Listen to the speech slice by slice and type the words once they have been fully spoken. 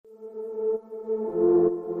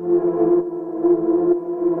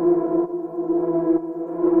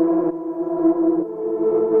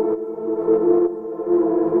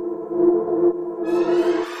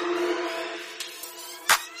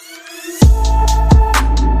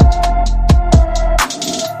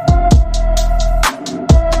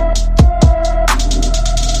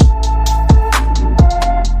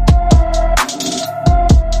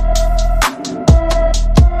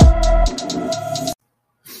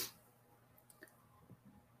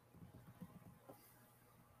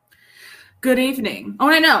Good evening. Oh,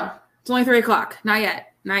 I know. It's only 3 o'clock. Not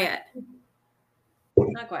yet. Not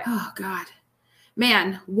quite. Oh, God.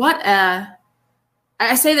 Man,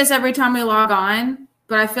 I say this every time we log on,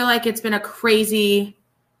 but I feel like it's been a crazy,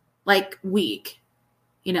 week,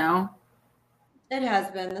 It has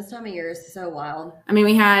been. This time of year is so wild. I mean,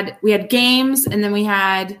 we had games, and then we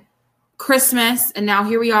had Christmas, and now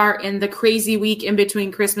here we are in the crazy week in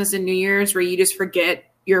between Christmas and New Year's where you just forget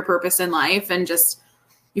your purpose in life and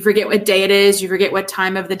you forget what day it is. You forget what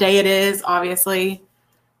time of the day it is, obviously.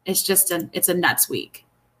 It's just it's a nuts week.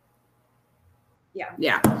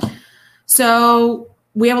 Yeah. So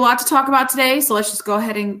we have a lot to talk about today. So let's just go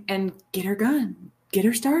ahead and get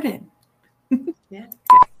her started. Yeah.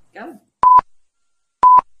 Go.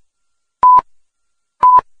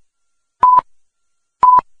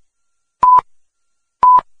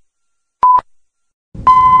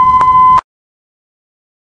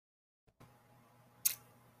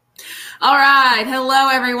 All right. Hello,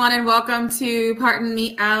 everyone, and welcome to Pardon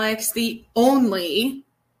Me, Alex, the only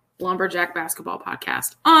Lumberjack basketball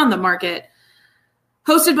podcast on the market,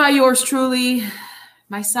 hosted by yours truly,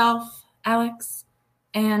 myself, Alex,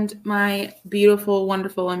 and my beautiful,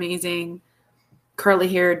 wonderful, amazing,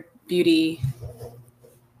 curly-haired beauty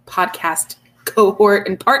podcast cohort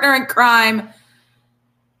and partner in crime,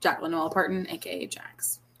 Jacqueline Noel Parton, a.k.a.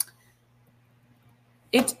 Jax.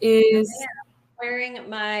 It is... Wearing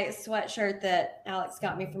my sweatshirt that Alex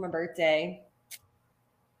got me for my birthday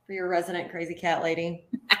for your resident crazy cat lady.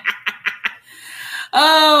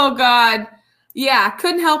 Oh, God. Yeah,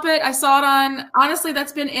 couldn't help it. I saw it honestly,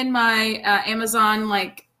 that's been in my Amazon,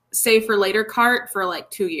 save for later cart for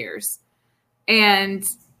 2 years. And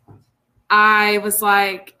I was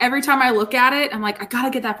like, every time I look at it, I'm like, I got to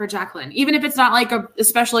get that for Jacqueline. Even if it's not a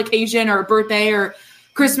special occasion or a birthday or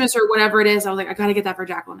Christmas or whatever it is, I was like, I got to get that for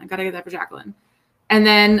Jacqueline. And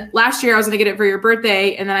then last year I was going to get it for your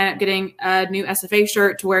birthday, and then I ended up getting a new SFA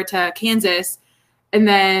shirt to wear to Kansas. And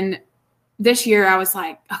then this year I was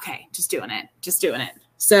like, okay, just doing it.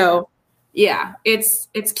 So yeah, it's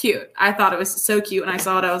cute. I thought it was so cute. And I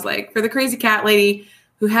saw it. I was like, for the crazy cat lady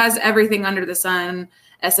who has everything under the sun,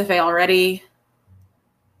 SFA already,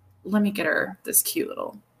 let me get her this cute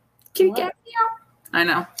little cat. I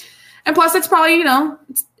know. And plus it's probably,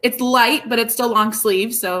 it's light, but it's still long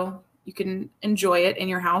sleeve. So you can enjoy it in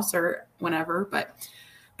your house or whenever, but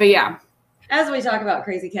yeah. As we talk about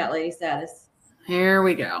crazy cat lady status. Here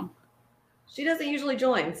we go. She doesn't usually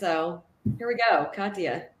join, so here we go.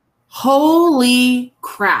 Katya. Holy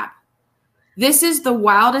crap. This is the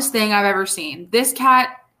wildest thing I've ever seen. This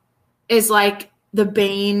cat is like the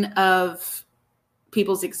bane of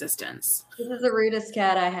people's existence. This is the rudest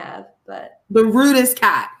cat I have, but the rudest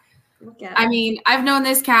cat. I mean, I've known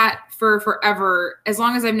this cat for forever, as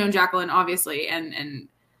long as I've known Jacqueline, obviously. And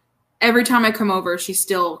every time I come over, she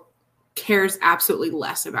still cares absolutely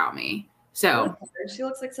less about me. So she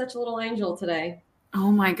looks like such a little angel today.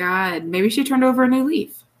 Oh my God. Maybe she turned over a new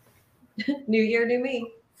leaf. New year, new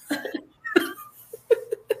me.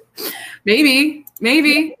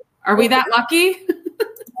 Maybe. Are we that lucky?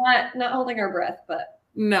 Not holding our breath, but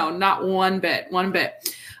no, not one bit.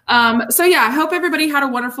 So yeah, I hope everybody had a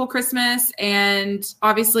wonderful Christmas. And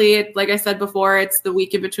obviously, like I said before, it's the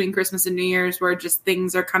week in between Christmas and New Year's where just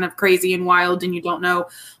things are kind of crazy and wild and you don't know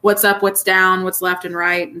what's up, what's down, what's left and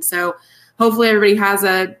right. And so hopefully everybody has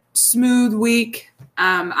a smooth week.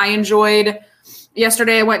 I enjoyed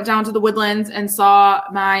yesterday. I went down to the Woodlands and saw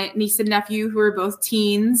my niece and nephew who are both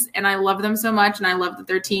teens, and I love them so much. And I love that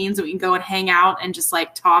they're teens, and we can go and hang out and just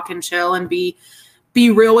talk and chill and be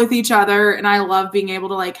real with each other. And I love being able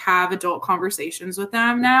to have adult conversations with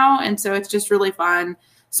them now. And so it's just really fun.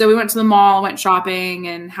 So we went to the mall, went shopping,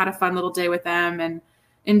 and had a fun little day with them and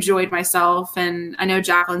enjoyed myself. And I know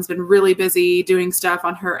Jacqueline's been really busy doing stuff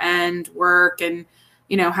on her end, work and,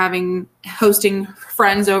 hosting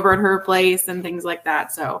friends over at her place and things like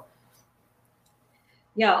that. So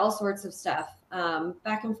yeah, all sorts of stuff.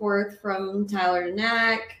 Back and forth from Tyler to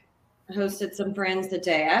Knack. Hosted some friends the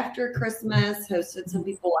day after Christmas, hosted some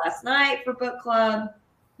people last night for book club.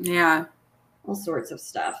 Yeah. All sorts of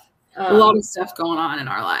stuff. A lot of stuff going on in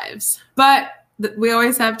our lives. But we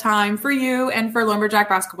always have time for you and for Lumberjack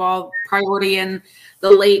basketball, priority in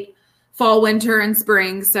the late fall, winter, and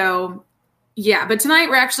spring. So, yeah. But tonight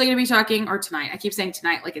we're actually going to be talking, or tonight, I keep saying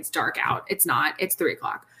tonight like it's dark out. It's not. It's 3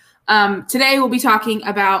 o'clock. Today we'll be talking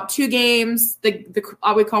about two games,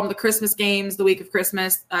 we call them the Christmas games, the week of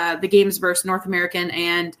Christmas, the games versus North American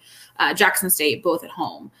and Jackson State, both at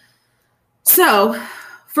home. So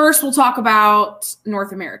first we'll talk about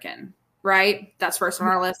North American, right? That's first on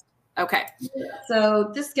our list. Okay.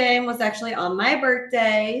 So this game was actually on my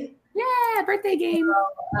birthday. Yeah, birthday game.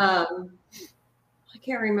 I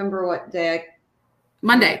can't remember what day.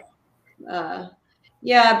 Monday.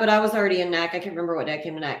 Yeah, but I was already in NAC. I can't remember what day I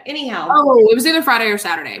came to NAC. Anyhow. Oh, it was either Friday or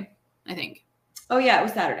Saturday, I think. Oh, yeah, it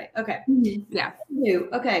was Saturday. Okay. Yeah.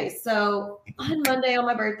 Okay, so on Monday on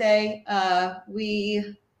my birthday,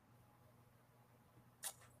 we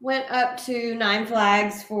went up to Nine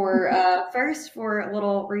Flags for first for a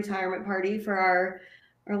little retirement party for our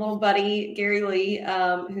little buddy Gary Lee,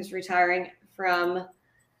 who's retiring from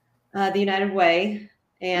the United Way,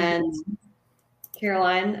 and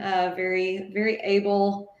Caroline, a very, very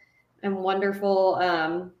able and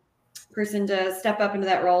wonderful person to step up into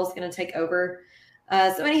that role, is going to take over.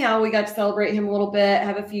 So anyhow, we got to celebrate him a little bit,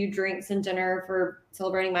 have a few drinks and dinner for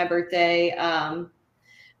celebrating my birthday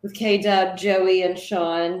with K-Dub, Joey, and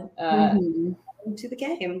Sean to the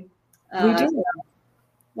game. We did.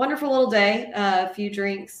 Wonderful little day. A few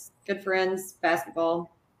drinks, good friends,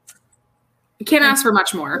 basketball. You can't ask for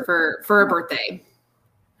much more for a birthday.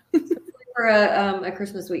 For a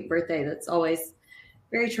Christmas week birthday, that's always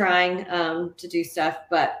very trying to do stuff.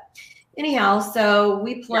 But anyhow, so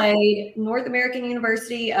we played North American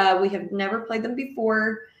University. We have never played them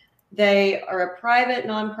before. They are a private,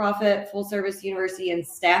 nonprofit, full-service university in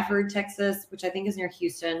Stafford, Texas, which I think is near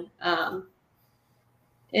Houston.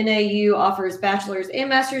 NAU offers bachelor's and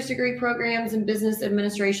master's degree programs in business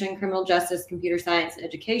administration, criminal justice, computer science, and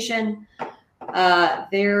education.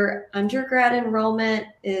 Their undergrad enrollment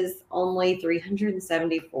is only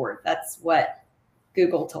 374. That's what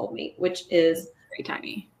Google told me, which is very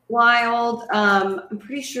tiny. Wild. I'm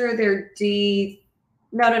pretty sure they're they're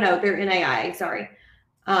NAI. Sorry.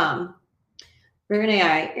 They're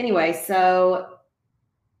NAI. Anyway, so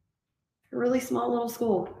a really small little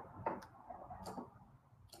school.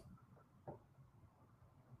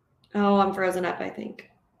 Oh, I'm frozen up, I think.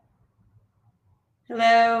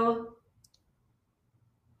 Hello.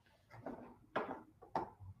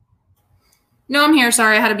 No, I'm here.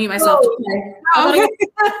 Sorry, I had to mute myself. Oh, okay.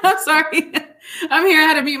 I'm sorry. I'm here. I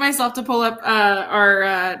had to mute myself to pull up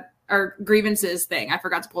our grievances thing. I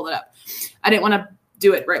forgot to pull it up. I didn't want to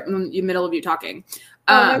do it right in the middle of you talking.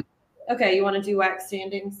 Okay, you want to do WAC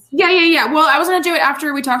standings? Yeah. Well, I was going to do it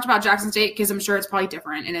after we talked about Jackson State because I'm sure it's probably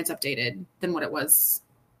different and it's updated than what it was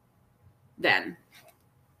then.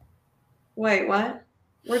 Wait, what?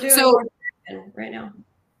 We're doing North American right now.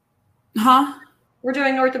 Huh? We're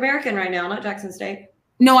doing North American right now, not Jackson State.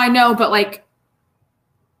 No, I know, but like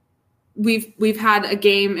we've had a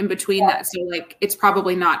game in between that, so like it's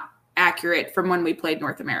probably not accurate from when we played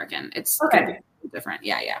North American. It's different.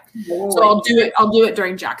 Yeah. So I'll do it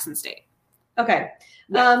during Jackson State. Okay.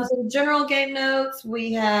 So general game notes,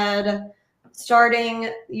 we had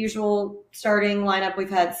usual starting lineup we've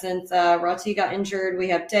had since Rati got injured. We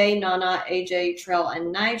have Day, Nana, AJ, Trell,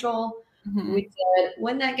 and Nigel. We did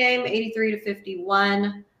win that game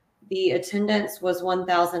 83-51. The attendance was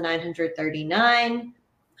 1,939.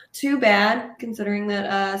 Too bad considering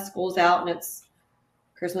that school's out and it's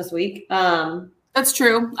Christmas week. That's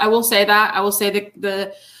true. I will say that. I will say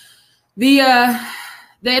the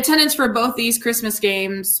attendance for both these Christmas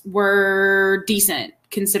games were decent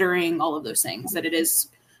considering all of those things, that it is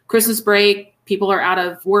Christmas break. People are out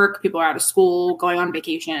of work. People are out of school, going on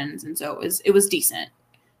vacations. And so it was decent.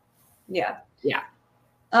 Yeah.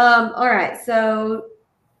 All right. So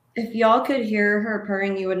if y'all could hear her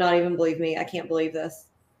purring, you would not even believe me. I can't believe this.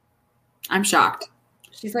 I'm shocked.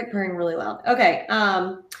 She's like purring really loud. Okay.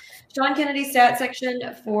 Sean Kennedy stat section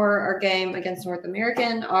for our game against North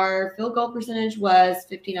American. Our field goal percentage was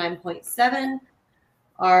 59.7.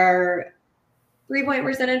 Our 3-point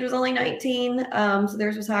percentage was only 19. So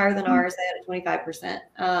theirs was higher than ours. They had a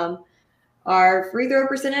 25%. Our free throw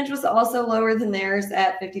percentage was also lower than theirs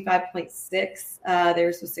at 55.6.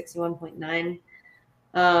 Theirs was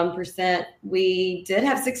 61.9%. We did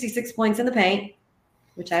have 66 points in the paint,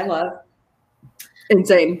 which I love.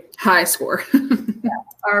 Insane. High score.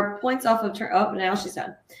 Our points off of now she's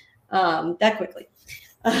done. That quickly.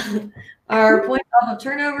 Our points off of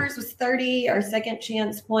turnovers was 30. Our second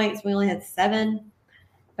chance points, we only had 7.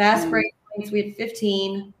 Fast break points, we had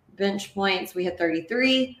 15. Bench points, we had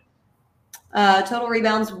 33. Total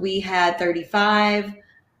rebounds, we had 35.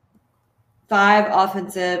 5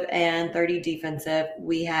 offensive and 30 defensive.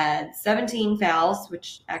 We had 17 fouls,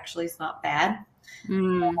 which actually is not bad.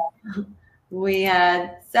 We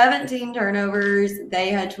had 17 turnovers. They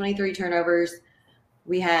had 23 turnovers.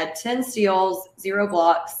 We had 10 steals, 0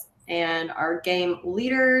 blocks, and our game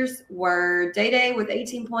leaders were Day with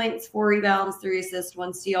 18 points, 4 rebounds, 3 assists,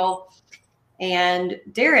 1 steal. And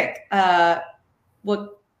Derek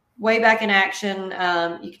way back in action.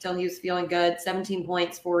 You could tell he was feeling good. 17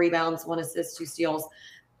 points, 4 rebounds, 1 assist, 2 steals.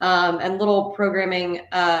 And little programming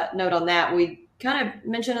note on that. We kind of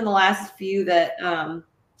mentioned in the last few that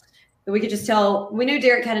we could just tell. We knew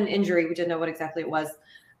Derek had an injury. We didn't know what exactly it was.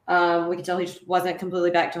 We could tell he just wasn't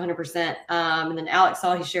completely back to 100%. And then Alex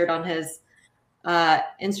saw he shared on his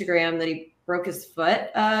Instagram that he broke his foot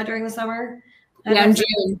during the summer. Yeah, in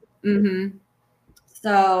June. Mm-hmm.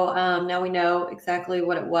 So now we know exactly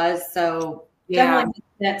what it was. So definitely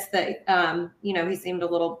that's that. He seemed a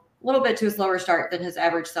little bit to a slower start than his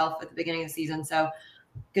average self at the beginning of the season. So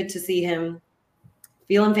good to see him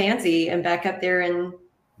feeling fancy and back up there in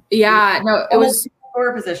it was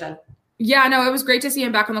scorer position. Yeah, no, it was great to see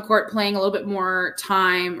him back on the court playing a little bit more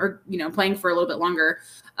time or, playing for a little bit longer.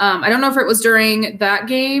 I don't know if it was during that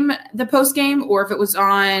game, the post game, or if it was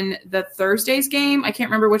on the Thursday's game. I can't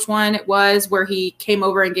remember which one it was where he came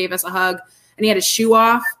over and gave us a hug and he had his shoe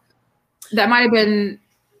off. That might have been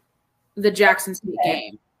the Jackson State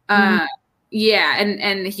game. Yeah.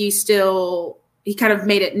 And he kind of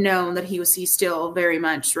made it known that he's still very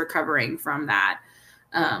much recovering from that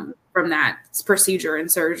procedure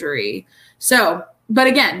and surgery. So, but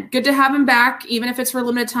again, good to have him back, even if it's for a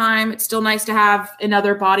limited time. It's still nice to have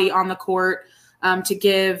another body on the court to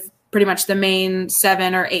give pretty much the main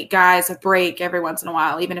 7 or 8 guys a break every once in a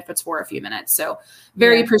while, even if it's for a few minutes. So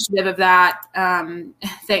very appreciative of that.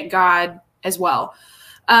 Thank God as well.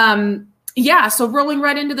 So rolling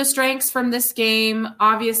right into the strengths from this game,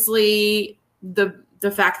 obviously the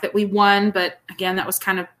fact that we won, but again, that was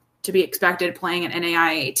kind of to be expected playing an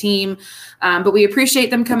NAIA team. But we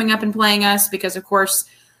appreciate them coming up and playing us because, of course,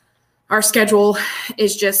 our schedule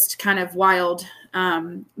is just kind of wild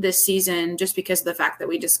this season just because of the fact that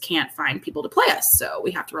we just can't find people to play us. So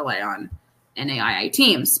we have to rely on NAIA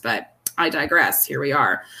teams. But I digress. Here we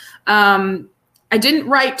are. I didn't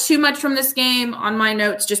write too much from this game on my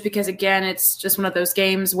notes just because, again, it's just one of those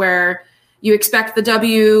games where you expect the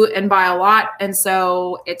W and by a lot. And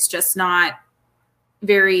so it's just not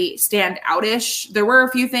very stand-out-ish. There were a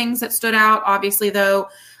few things that stood out, obviously, though.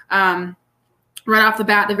 Right off the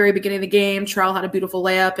bat, the very beginning of the game, Trell had a beautiful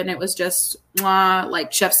layup, and it was just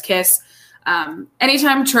like chef's kiss.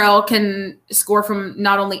 Anytime Trell can score from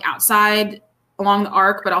not only outside along the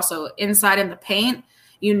arc, but also inside in the paint,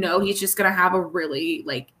 he's just going to have a really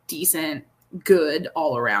decent, good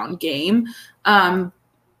all-around game.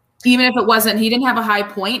 Even if it wasn't, he didn't have a high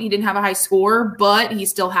point, he didn't have a high score, but he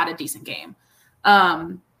still had a decent game.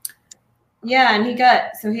 And he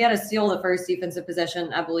had a steal the first defensive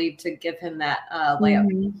possession, I believe, to give him that layup.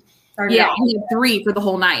 Mm-hmm. He had 3 for the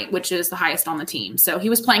whole night, which is the highest on the team. So he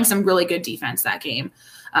was playing some really good defense that game.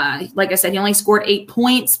 Like I said, he only scored 8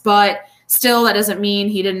 points, but still that doesn't mean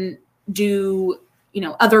he didn't do,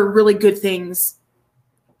 other really good things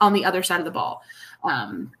on the other side of the ball.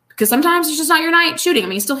 Because sometimes it's just not your night shooting. I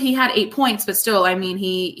mean, he had 8 points, but still, I mean,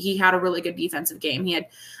 he had a really good defensive game. He had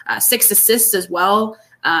 6 assists as well.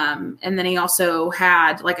 And then he also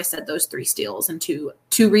had, like I said, those 3 steals and two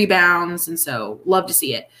rebounds. And so love to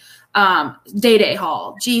see it. Day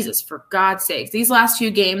Hall, Jesus, for God's sakes. These last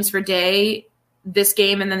 2 games for Day, this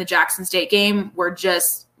game and then the Jackson State game were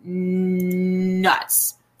just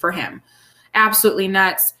nuts for him. Absolutely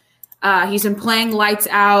nuts. He's been playing lights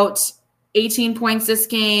out. 18 points this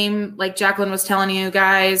game, like Jacqueline was telling you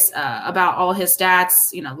guys about all his stats.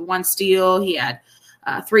 The 1 steal, he had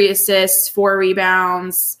 3 assists, 4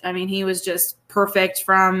 rebounds. I mean, he was just perfect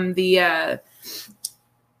from the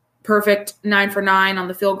perfect 9 for 9 on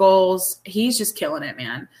the field goals. He's just killing it,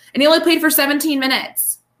 man. And he only played for 17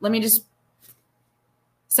 minutes.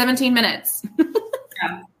 17 minutes.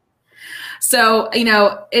 Yeah. So,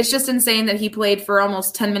 it's just insane that he played for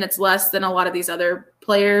almost 10 minutes less than a lot of these other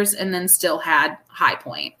players and then still had high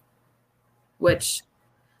point, which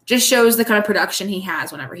just shows the kind of production he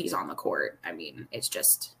has whenever he's on the court. I mean, he's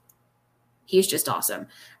just awesome.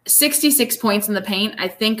 66 points in the paint, I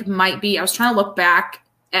think might be, I was trying to look back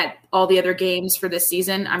at all the other games for this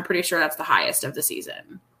season. I'm pretty sure that's the highest of the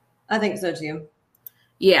season. I think so too.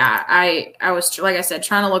 Yeah. I was, like I said,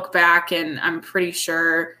 trying to look back and I'm pretty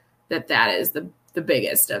sure that is the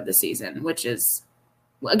biggest of the season, which is,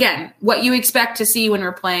 again, what you expect to see when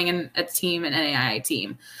we're playing in a team, an NAIA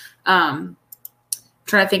team.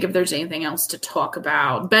 Trying to think if there's anything else to talk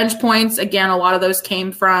about. Bench points, again, a lot of those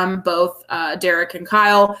came from both Derek and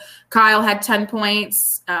Kyle. Kyle had 10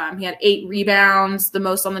 points. He had 8 rebounds, the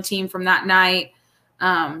most on the team from that night.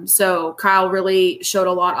 So Kyle really showed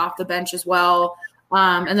a lot off the bench as well.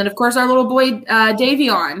 And then, of course, our little boy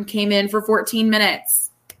Davion came in for 14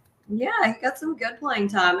 minutes. Yeah, he got some good playing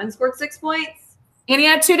time and scored 6 points. And he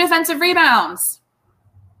had 2 defensive rebounds.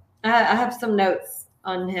 I have some notes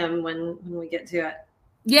on him when we get to it.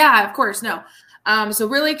 Yeah, of course. No. So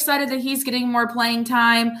really excited that he's getting more playing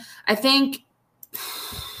time. I think,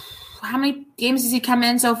 how many games has he come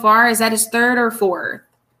in so far? Is that his third or fourth?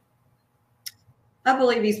 I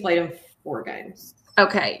believe he's played in 4 games.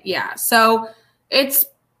 Okay, yeah. So it's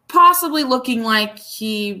possibly looking like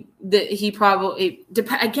he probably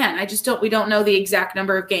again. We don't know the exact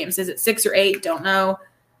number of games. Is it 6 or 8? Don't know.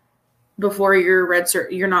 Before your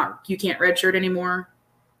redshirt, you can't redshirt anymore.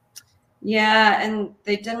 Yeah, and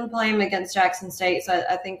they didn't play him against Jackson State, so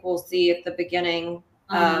I think we'll see at the beginning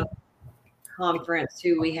of conference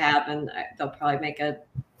who we have, and they'll probably make a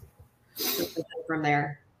decision from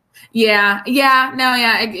there. Yeah,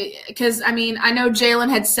 because I mean, I know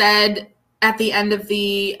Jalen had said at the end of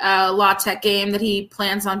the La Tech game that he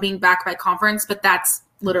plans on being back by conference, but that's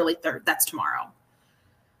literally that's tomorrow.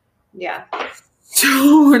 Yeah. So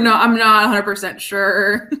I'm not 100%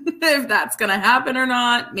 sure if that's going to happen or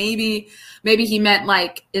not. Maybe he meant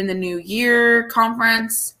like in the new year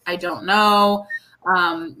conference. I don't know.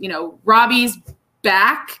 Robbie's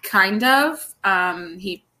back kind of.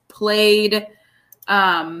 He played.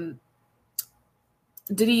 Did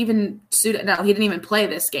he even suit? No, he didn't even play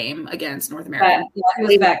this game against North American. Yeah, he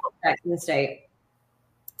was back for Jackson State.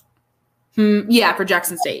 Yeah, for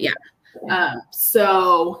Jackson State. Yeah.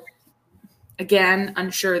 So. Again,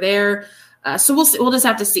 unsure there. So we'll see. We'll just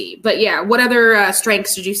have to see. But yeah, what other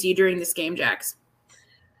strengths did you see during this game, Jax?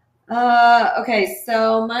 Okay,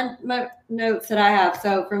 so my notes that I have.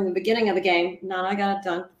 So from the beginning of the game, Nana got a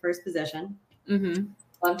dunk first possession. Mm-hmm.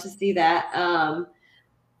 Love to see that.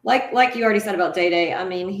 Like you already said about Day. I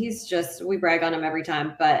mean, he's just, we brag on him every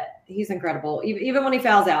time, but he's incredible. Even when he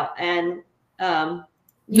fouls out, and right.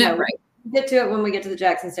 We'll get to it when we get to the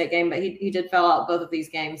Jackson State game, but he did foul out both of these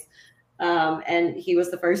games. And he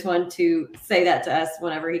was the first one to say that to us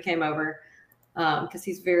whenever he came over, because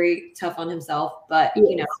he's very tough on himself. But,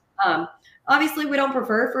 obviously we don't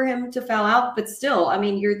prefer for him to foul out, but still, I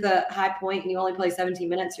mean, you're the high point and you only play 17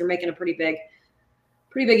 minutes. You're making a pretty big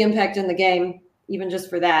impact in the game, even just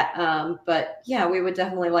for that. But, yeah, we would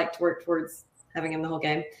definitely like to work towards having him the whole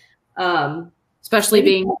game. Especially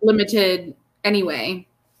being limited anyway,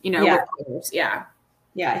 Yeah. with players. Yeah.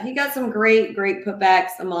 Yeah, he got some great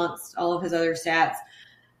putbacks amongst all of his other stats.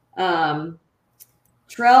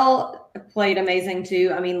 Trell played amazing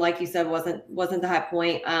too. I mean, like you said, wasn't the high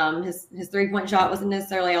point. His 3-point shot wasn't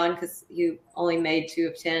necessarily on because he only made 2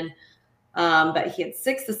 of 10. But he had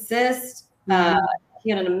 6 assists. Mm-hmm. He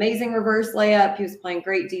had an amazing reverse layup. He was playing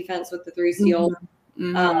great defense with the 3 steals.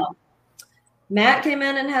 Mm-hmm. Matt came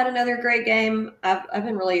in and had another great game. I've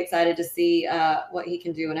been really excited to see what he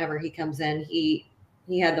can do whenever he comes in.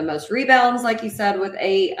 He had the most rebounds, like you said, with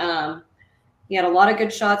 8. He had a lot of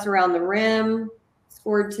good shots around the rim,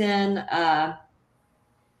 scored 10, and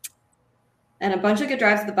a bunch of good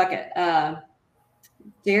drives to the bucket.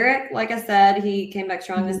 Derek, like I said, he came back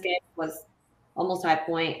strong this game, was almost high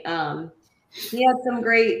point. He had some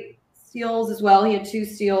great steals as well. He had 2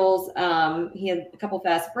 steals. He had a couple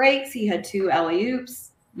fast breaks. He had 2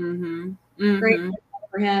 alley-oops. Mm-hmm. Mm-hmm. Great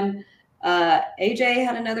for him. AJ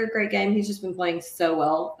had another great game. He's just been playing so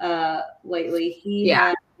well lately. He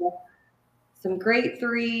had some great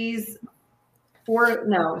threes. 2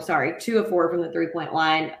 of 4 from the 3-point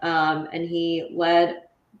line. And he led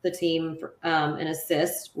the team in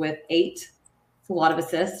assists with 8. It's a lot of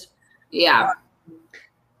assists. Yeah.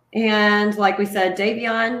 And like we said,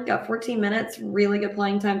 Davion got 14 minutes, really good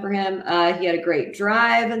playing time for him. He had a great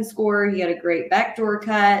drive and score. He had a great backdoor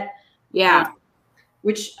cut. Yeah.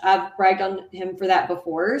 Which I've bragged on him for that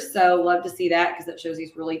before. So love to see that because it shows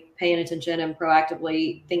he's really paying attention and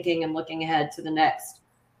proactively thinking and looking ahead to the next,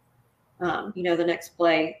 the next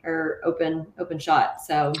play or open shot.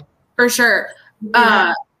 So for sure.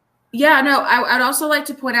 I'd also like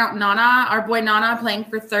to point out Nana, our boy Nana, playing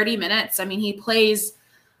for 30 minutes. I mean,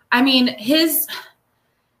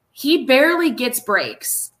 he barely gets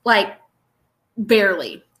breaks, like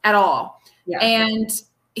barely at all. Yeah. And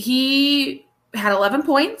he had 11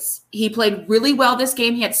 points. He played really well this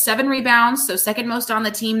game. He had 7 rebounds, so second most on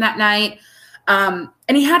the team that night. And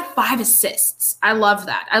he had 5 assists. I love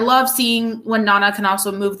that. I love seeing when Nana can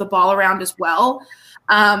also move the ball around as well,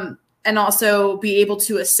 and also be able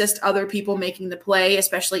to assist other people making the play,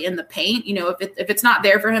 especially in the paint. If it's not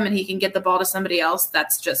there for him and he can get the ball to somebody else,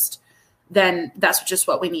 that's just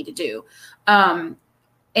what we need to do. And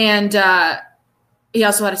he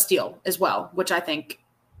also had a steal as well, which I think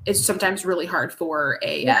is sometimes really hard for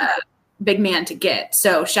a big man to get.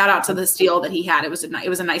 So shout out to the steal that he had. It was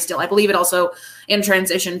a nice steal. I believe it also in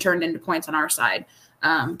transition turned into points on our side.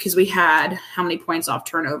 because we had how many points off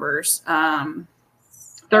turnovers?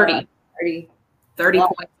 30. 30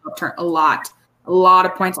 points off a lot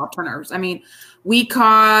of points off turnovers. I mean, we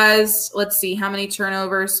caused, let's see, how many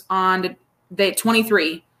turnovers on they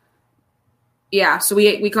 23. Yeah, so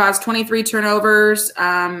we caused 23 turnovers.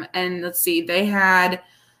 And let's see, they had,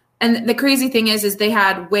 and the crazy thing is they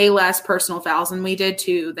had way less personal fouls than we did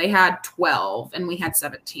too. They had 12 and we had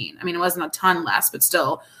 17. I mean, it wasn't a ton less, but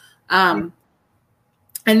still. And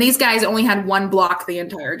these guys only had one block the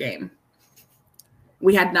entire game.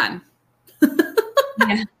 We had none.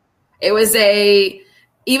 Yeah. It was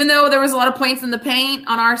even though there was a lot of points in the paint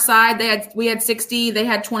on our side, we had 60, they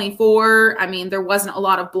had 24. I mean, there wasn't a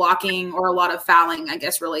lot of blocking or a lot of fouling, I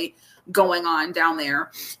guess, really going on down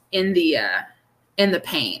there in the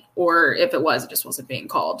paint, or if it was, it just wasn't being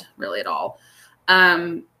called really at all.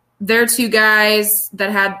 There are two guys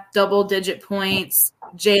that had double-digit points,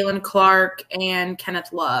 Jalen Clark and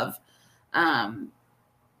Kenneth Love.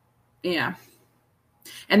 Yeah.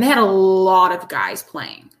 And they had a lot of guys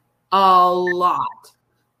playing. A lot.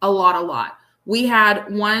 We had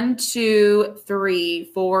 1, 2, 3,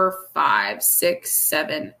 4, 5, 6,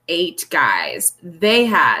 7, 8 guys. They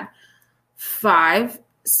had 5,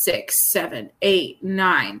 6, 7, 8,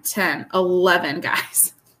 9, 10, 11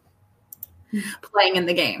 guys playing in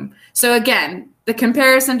the game. So again, the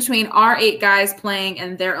comparison between our 8 guys playing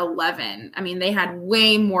and their 11, I mean, they had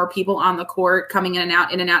way more people on the court coming in and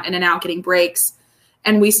out, getting breaks.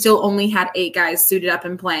 And we still only had 8 guys suited up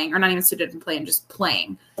and playing, or not even suited up and playing, just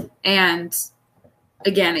playing. And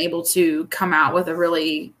again, able to come out with a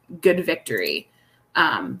really good victory.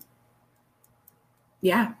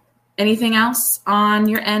 Yeah. Anything else on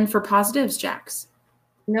your end for positives, Jax?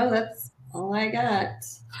 No, that's all I got.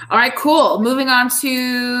 All right, cool. Moving on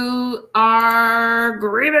to our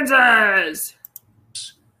grievances.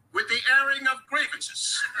 With the airing of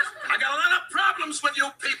grievances. I got a lot of problems with you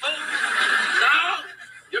people. Now,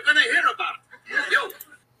 you're going to hear about it. You.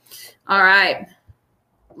 All right.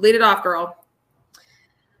 Lead it off, girl.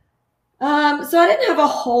 So I didn't have a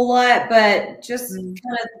whole lot, but just kind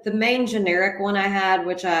of the main generic one I had,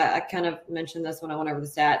 which I kind of mentioned this when I went over the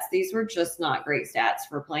stats. These were just not great stats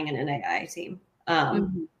for playing an NAI team.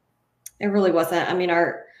 It really wasn't. I mean,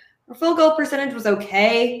 our field goal percentage was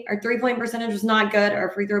okay. Our 3-point percentage was not good.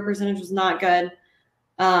 Our free throw percentage was not good.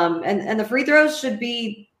 And the free throws should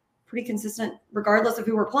be pretty consistent regardless of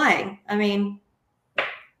who we're playing. I mean,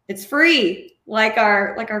 it's free, like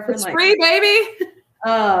our friend. It's free, baby.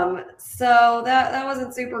 So that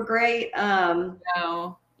wasn't super great. No.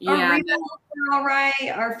 Our Yeah. rebounds were all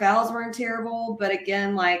right. Our fouls weren't terrible, but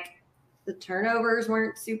again, like the turnovers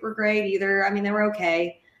weren't super great either. I mean, they were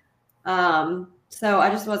okay. So I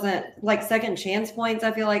just wasn't like second chance points.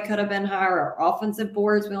 I feel like could have been higher. Our offensive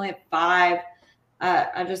boards, we only had 5.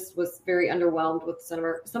 I just was very underwhelmed with some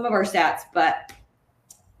of our stats, but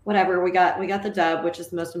whatever. We got the dub, which is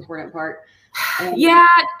the most important part. Yeah,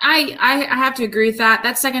 I have to agree with that.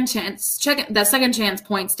 That second chance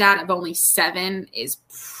point stat of only 7 is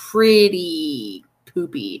pretty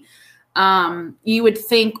poopy. You would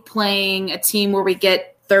think playing a team where we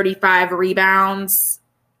get 35 rebounds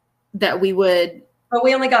that we would. But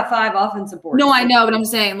we only got 5 offensive boards. No, I know, but I'm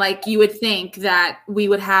saying like you would think that we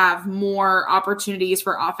would have more opportunities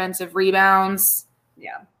for offensive rebounds.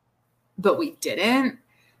 Yeah. But we didn't.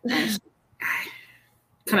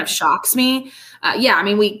 Kind of shocks me. Yeah, I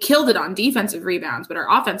mean, we killed it on defensive rebounds, but our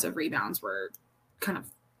offensive rebounds were kind of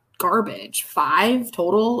garbage. 5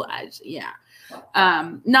 total.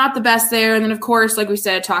 Not the best there. And then, of course, like we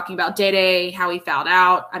said, talking about Day, how he fouled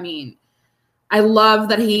out. I mean, I love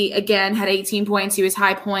that he, again, had 18 points. He was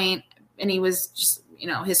high point, and he was just,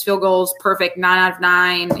 his field goals perfect, 9 out of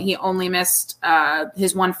 9. He only missed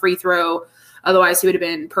his 1 free throw. Otherwise, he would have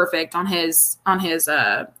been perfect on his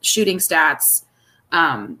shooting stats.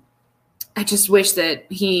 I just wish that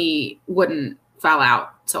he wouldn't foul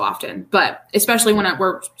out so often, but especially when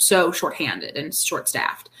we're so shorthanded and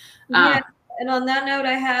short-staffed. Yeah, and on that note,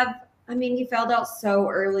 he fouled out so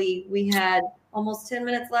early. We had almost 10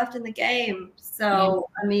 minutes left in the game. So,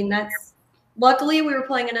 I mean, luckily we were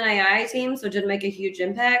playing an NAIA team, so it didn't make a huge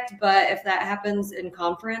impact. But if that happens in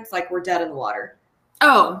conference, like we're dead in the water.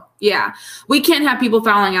 Oh, yeah. We can't have people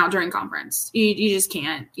fouling out during conference. You just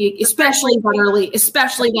can't, especially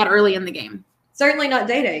that early in the game. Certainly not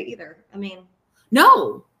Day either. I mean.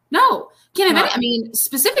 No. Can't have any,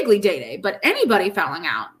 specifically Day, but anybody fouling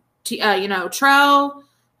out. Trell,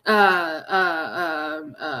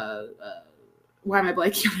 why am I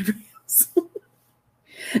blanking on everybody else?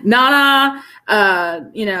 Nana,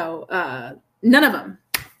 none of them.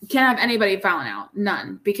 You can't have anybody fouling out.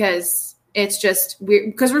 None. Because It's just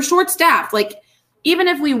because we're short staffed. Like, even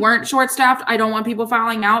if we weren't short staffed, I don't want people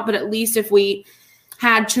fouling out, but at least if we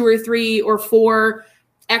had 2 or 3 or 4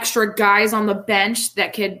 extra guys on the bench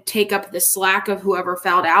that could take up the slack of whoever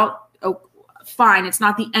fouled out, oh, fine. It's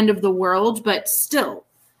not the end of the world, but still,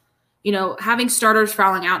 having starters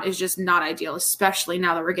fouling out is just not ideal, especially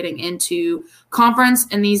now that we're getting into conference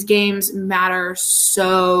and these games matter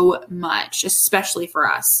so much, especially for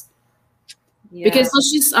us. Yeah.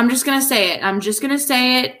 Because I'm just going to say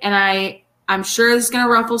it. And I'm sure this is going to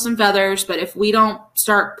ruffle some feathers, but if we don't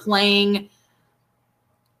start playing,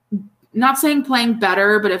 not saying playing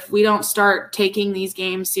better, but if we don't start taking these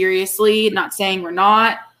games seriously, not saying we're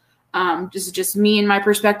not, just me and my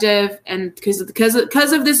perspective, and because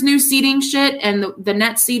of this new seeding shit and the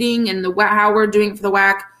net seeding and how we're doing it for the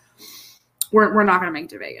WAC, we're not going to make it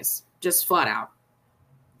to Vegas, just flat out.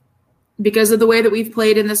 Because of the way that we've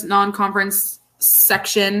played in this non-conference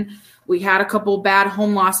section, we had a couple bad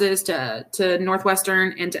home losses to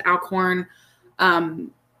Northwestern and to Alcorn.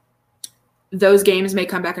 Those games may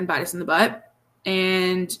come back and bite us in the butt.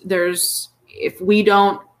 And if we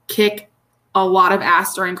don't kick a lot of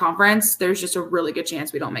ass during conference, there's just a really good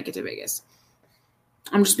chance we don't make it to Vegas.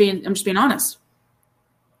 I'm just being honest.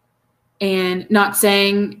 And not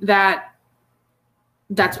saying that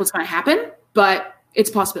that's what's going to happen, but it's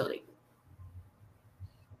a possibility.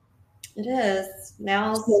 It is.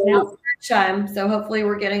 Now's time. So hopefully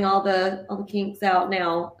we're getting all the kinks out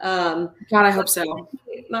now. God, I hope so.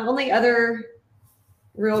 My only other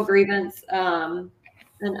real grievance, and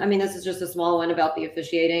I mean, this is just a small one about the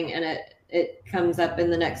officiating, and it comes up in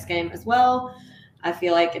the next game as well. I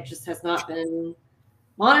feel like it just has not been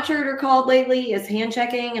monitored or called lately, is hand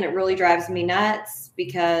checking, and it really drives me nuts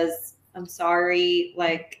because I'm sorry,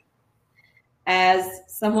 like, as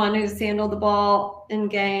someone who's handled the ball in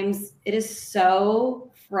games, it is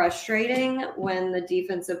so frustrating when the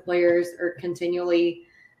defensive players are continually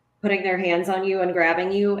putting their hands on you and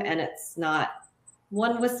grabbing you, and it's not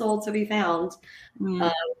one whistle to be found.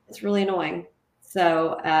 It's really annoying.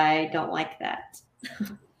 So I don't like that.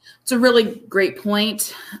 It's a really great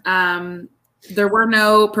point. There were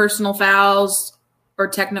no personal fouls or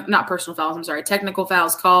technical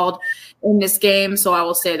fouls called in this game. So I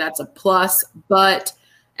will say that's a plus, but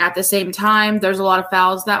at the same time, there's a lot of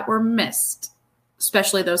fouls that were missed,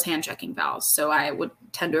 especially those hand checking fouls. So I would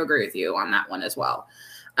tend to agree with you on that one as well.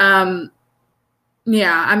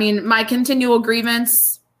 Yeah, I mean, my continual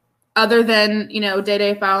grievance, other than,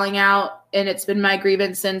 Day fouling out, and it's been my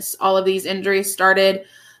grievance since all of these injuries started,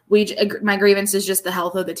 my grievance is just the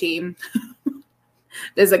health of the team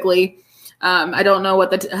physically. I don't know what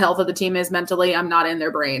the health of the team is mentally. I'm not in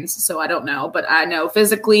their brains, so I don't know. But I know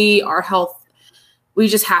physically, our health, we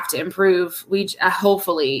just have to improve.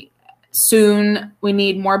 Hopefully soon, we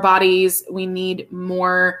need more bodies. We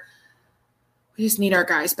just need our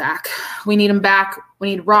guys back. We need them back.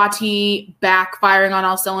 We need Rati back firing on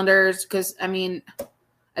all cylinders because, I mean,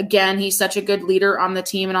 again, he's such a good leader on the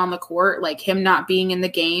team and on the court. Like, him not being in the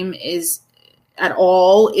game is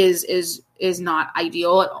not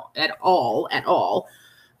ideal at all.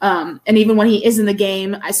 And even when he is in the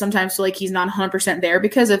game, I sometimes feel like he's not 100% there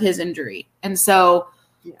because of his injury. And so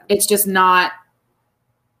it's just not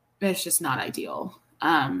ideal.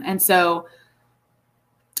 And so,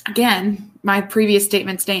 again, my previous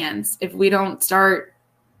statement stands. If we don't start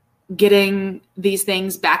getting these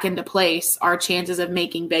things back into place, our chances of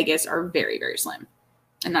making Vegas are very, very slim.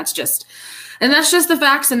 And that's just the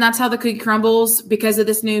facts, and that's how the cookie crumbles because of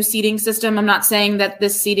this new seeding system. I'm not saying that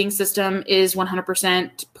this seeding system is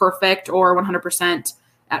 100% perfect or 100%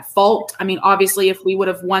 at fault. I mean, obviously, if we would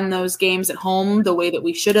have won those games at home the way that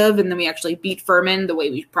we should have, and then we actually beat Furman the way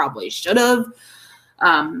we probably should have,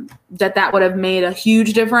 that would have made a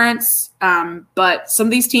huge difference. But some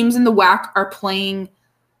of these teams in the WAC are playing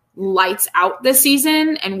lights out this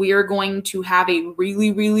season, and we are going to have a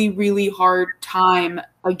really, really, really hard time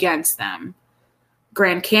against them.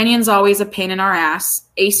 Grand Canyon's always a pain in our ass.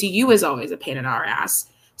 ACU is always a pain in our ass.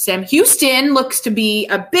 Sam Houston looks to be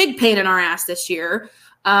a big pain in our ass this year.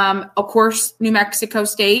 Of course, New Mexico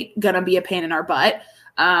State, gonna be a pain in our butt.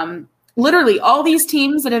 Literally, all these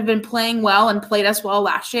teams that have been playing well and played us well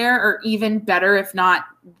last year are even better, if not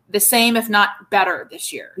the same, if not better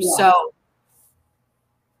this year. Yeah. So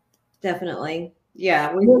definitely.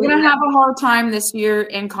 Yeah. We're going to have a hard time this year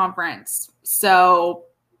in conference. So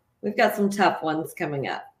we've got some tough ones coming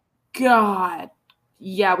up. God.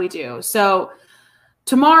 Yeah, we do. So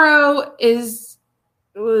tomorrow is,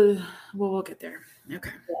 we'll get there. Okay.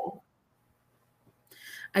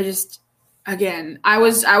 Yeah. I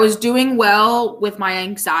was doing well with my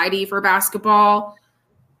anxiety for basketball.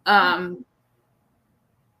 up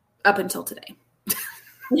until today.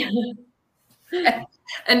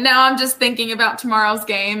 And now I'm just thinking about tomorrow's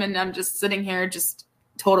game, and I'm just sitting here just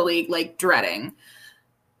totally like dreading.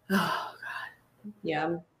 Oh God.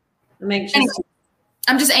 Yeah.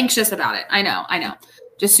 I'm just anxious about it. I know.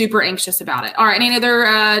 Just super anxious about it. All right. Any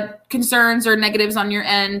other concerns or negatives on your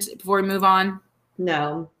end before we move on?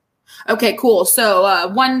 No. Okay, cool. So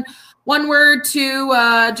one word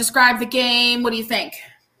to describe the game. What do you think?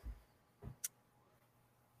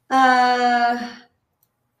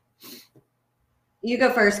 You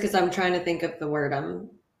go first because I'm trying to think of the word I'm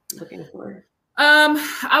looking for.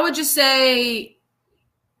 I would just say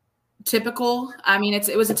typical. I mean,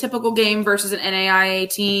 it was a typical game versus an NAIA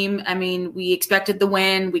team. I mean, we expected the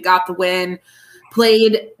win. We got the win.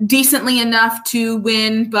 Played decently enough to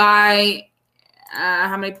win by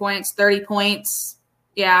how many points? 30 points.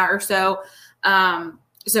 Yeah, or so.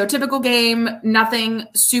 So typical game, nothing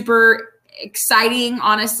super exciting,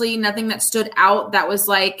 honestly, nothing that stood out that was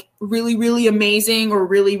like really, really amazing or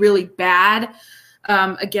really, really bad.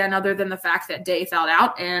 Again, other than the fact that Day fouled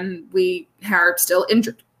out and we are still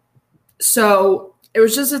injured. So it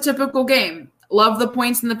was just a typical game. Love the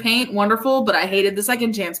points in the paint, wonderful, but I hated the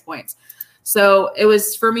second chance points. So it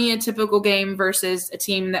was, for me, a typical game versus a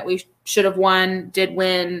team that we should have won, did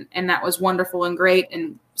win, and that was wonderful and great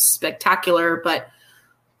and spectacular. But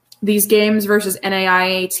these games versus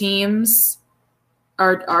NAIA teams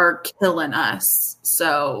are killing us.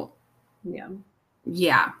 So, yeah.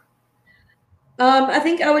 I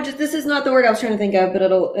think I would just, this is not the word I was trying to think of, but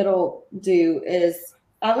it'll do is,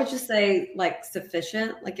 I would just say like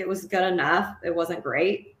sufficient. Like it was good enough. It wasn't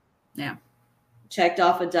great. Yeah. Checked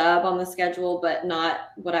off a dub on the schedule, but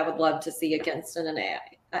not what I would love to see against an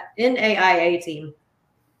NAIA team.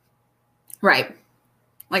 Right.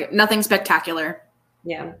 Like nothing spectacular.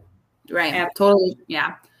 Yeah. Right. Absolutely. Totally.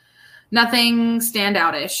 Yeah. Nothing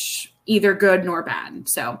standoutish, either good nor bad.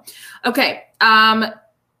 So, okay.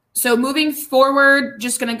 So moving forward,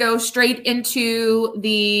 just going to go straight into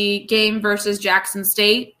the game versus Jackson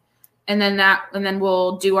State. And then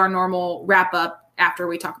we'll do our normal wrap up after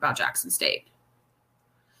we talk about Jackson State.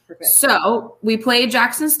 Perfect. So we played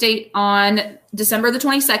Jackson State on December the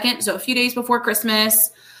 22nd. So a few days before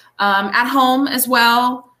Christmas, at home as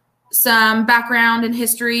well. Some background and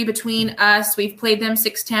history between us. We've played them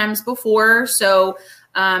 6 times before. So,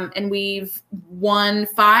 and we've won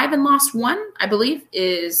 5 and lost 1, I believe,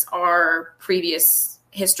 is our previous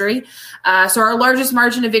history. So our largest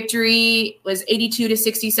margin of victory was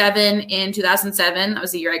 82-67 in 2007. That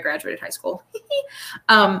was the year I graduated high school.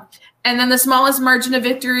 And then the smallest margin of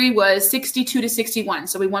victory was 62-61.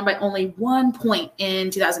 So we won by only 1 point in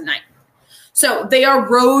 2009. So they are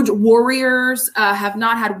road warriors, have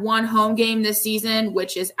not had one home game this season,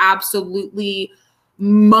 which is absolutely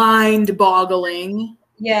mind-boggling.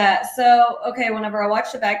 Yeah. So, okay, whenever I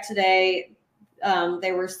watched it back today,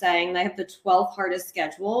 they were saying they have the 12th hardest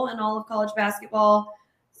schedule in all of college basketball.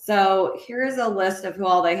 So here's a list of who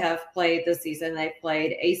all they have played this season. They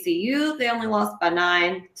played ACU. They only lost by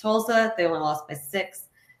 9. Tulsa, they only lost by 6.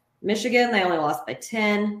 Michigan, they only lost by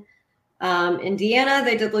 10. Indiana,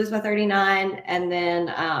 they did lose by 39. And then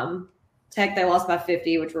Tech, they lost by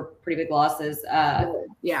 50, which were pretty big losses.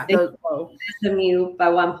 SMU by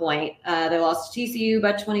 1 point. They lost to TCU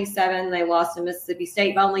by 27. They lost to Mississippi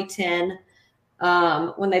State by only 10.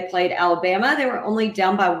 When they played Alabama, they were only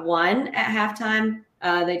down by 1 at halftime.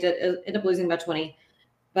 They did end up losing by 20.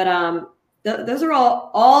 But those are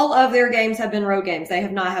all of their games have been road games. They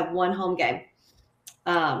have not had one home game.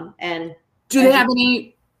 And do they have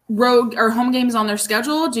any road or home games on their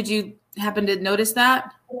schedule? Did you happen to notice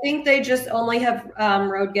that? I think they just only have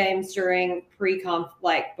road games during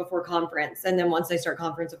before conference. And then once they start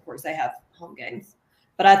conference, of course, they have home games.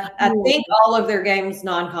 But I think all of their games,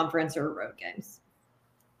 non-conference, are road games.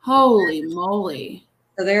 Holy moly.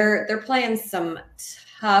 So they're playing some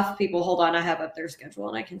tough people. Hold on, I have up their schedule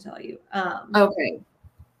and I can tell you. Okay.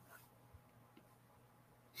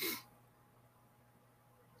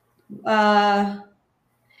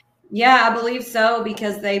 Yeah, I believe so,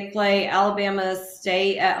 because they play Alabama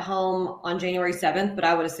State at home on January 7th, but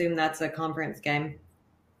I would assume that's a conference game.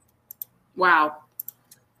 Wow.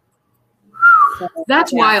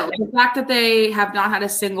 That's wild. The fact that they have not had a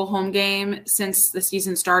single home game since the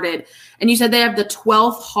season started. And you said they have the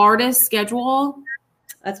 12th hardest schedule?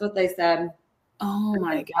 That's what they said. Oh,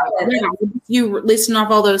 my God. You listen off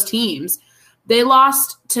all those teams. They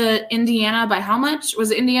lost to Indiana by how much? Was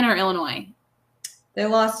it Indiana or Illinois? They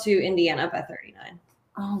lost to Indiana by 39.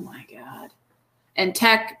 Oh, my God. And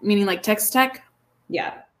Tech, meaning like Texas Tech?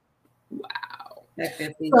 Yeah. Wow.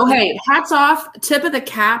 So, hey, hats off, tip of the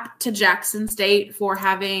cap to Jackson State for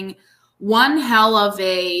having one hell of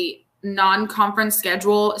a non-conference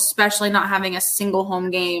schedule, especially not having a single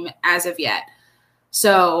home game as of yet.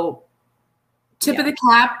 So, tip of the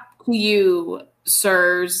cap to you,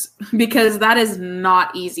 sirs, because that is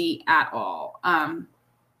not easy at all. I'm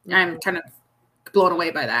kind of blown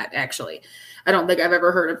away by that, actually. I don't think I've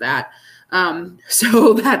ever heard of that.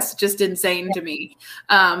 So that's just insane to me.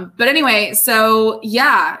 But anyway, so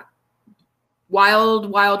yeah,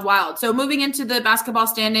 wild. So moving into the basketball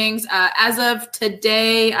standings, as of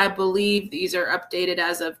today, I believe these are updated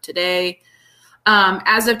as of today.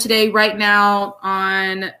 As of today, right now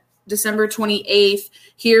on December 28th,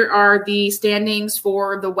 here are the standings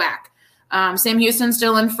for the WAC. Sam Houston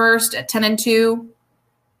still in first at 10-2.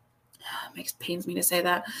 Pains me to say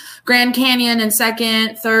that. Grand Canyon in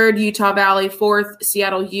second, third, Utah Valley, fourth,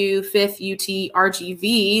 Seattle U, fifth, UT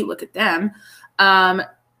RGV. Look at them.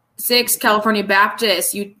 Sixth, California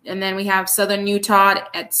Baptist. And then we have Southern Utah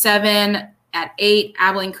at 7, at 8,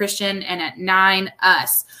 Abilene Christian, and at 9,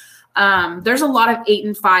 us. There's a lot of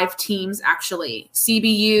 8-5 teams, actually.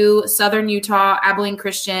 CBU, Southern Utah, Abilene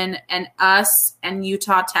Christian, and us and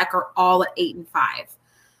Utah Tech are all at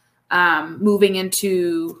 8-5. Moving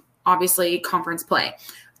into obviously conference play.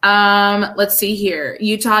 Let's see here.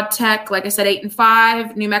 Utah Tech, like I said,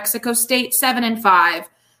 8-5. New Mexico State, 7-5.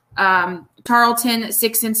 Tarleton,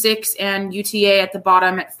 6-6, and UTA at the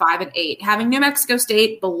bottom at 5-8. Having New Mexico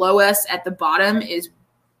State below us at the bottom is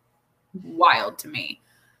wild to me.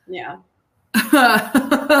 Yeah.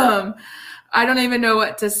 I don't even know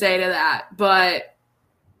what to say to that, but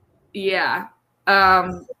yeah.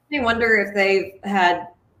 I wonder if they've had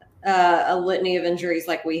a litany of injuries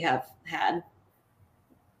like we have had.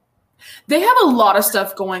 They have a lot of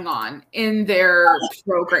stuff going on in their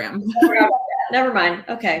program. Never mind.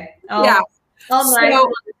 Okay. I'm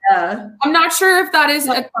not sure if that is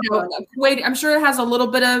wait. I'm sure it has a little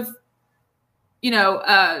bit of,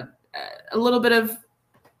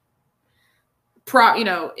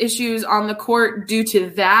 issues on the court due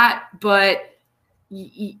to that. But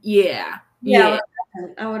yeah.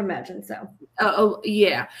 I would imagine so.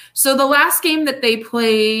 Yeah. So the last game that they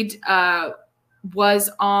played was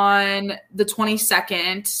on the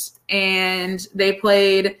 22nd, and they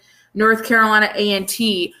played North Carolina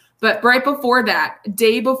A&T. But right before that,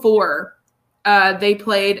 day before, they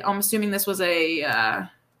played. I'm assuming this was because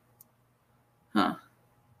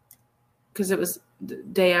it was the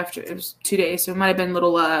day after. It was 2 days, so it might have been a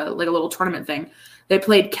little tournament thing. They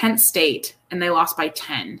played Kent State, and they lost by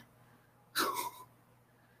 10.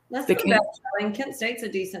 That's not bad showing. Kent State's a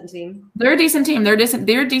decent team. They're a decent team. They're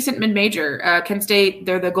a decent mid-major. Kent State,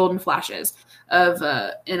 they're the Golden Flashes of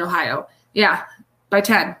in Ohio. Yeah, by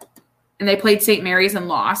 10. And they played St. Mary's and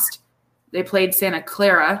lost. They played Santa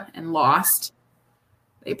Clara and lost.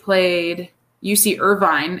 They played UC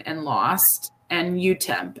Irvine and lost, and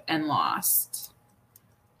UTEP and lost.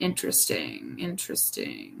 Interesting.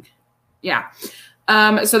 Yeah.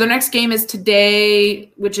 So their next game is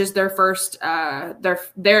today, which is their first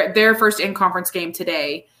their first in-conference game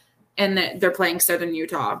today, and they're playing Southern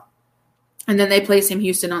Utah, and then they play Sam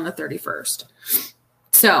Houston on the 31st.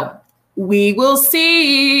 So we will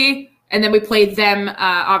see, and then we play them.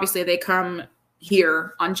 Obviously, they come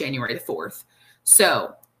here on January the 4th.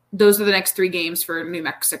 So those are the next 3 games for New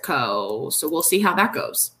Mexico. So we'll see how that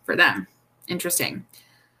goes for them. Interesting.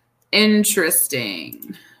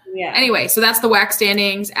 Yeah. Anyway, so that's the WAC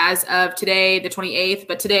standings as of today, the 28th.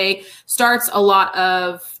 But today starts a lot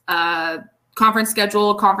of conference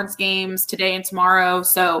games today and tomorrow.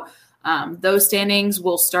 So those standings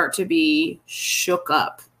will start to be shook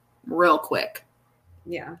up real quick.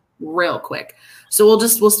 Yeah. Real quick. So we're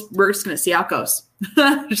just going to see how it goes.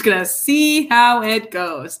 Just going to see how it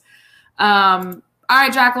goes. All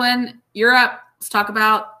right, Jacqueline, you're up. Let's talk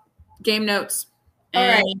about game notes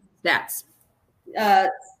and stats.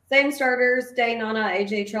 Same starters, Day, Nana,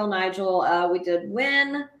 AJ, Trail, Nigel. We did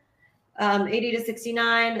win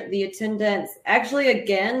 80-69. The attendance actually,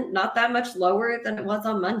 again, not that much lower than it was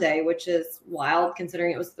on Monday, which is wild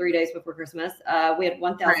considering it was 3 days before Christmas. We had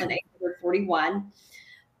 1,841.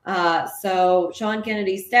 So Sean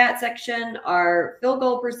Kennedy's stat section, our field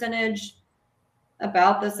goal percentage,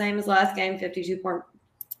 about the same as last game,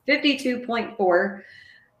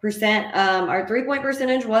 52.4%. Our 3-point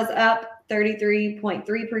percentage was up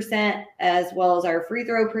 33.3%, as well as our free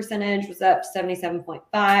throw percentage was up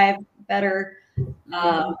 77.5%, better.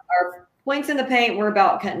 Our points in the paint were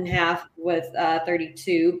about cut in half with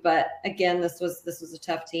 32, but again, this was a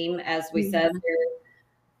tough team. As we said,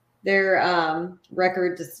 their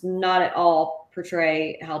record does not at all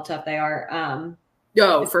portray how tough they are.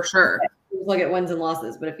 Oh, for sure. Look at wins and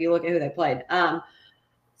losses, but if you look at who they played.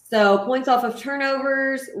 So points off of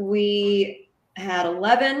turnovers, we had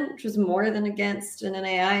 11, which was more than against an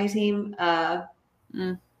NAI team.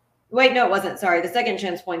 Wait, no, it wasn't. Sorry. The second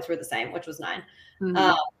chance points were the same, which was 9.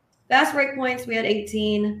 Mhm. Fast break points, we had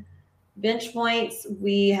 18. Bench points,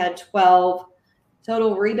 we had 12.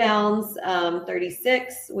 Total rebounds,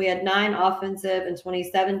 36. We had 9 offensive and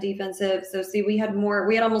 27 defensive. So see, we had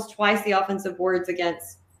almost twice the offensive boards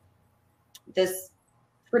against this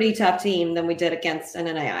pretty tough team than we did against an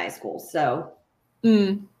NAI school. So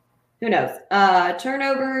who knows?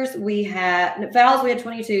 Turnovers, fouls, we had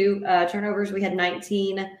 22. Turnovers, we had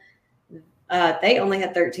 19. They only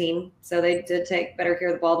had 13. So they did take better care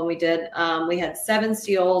of the ball than we did. We had 7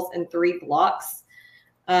 steals and 3 blocks.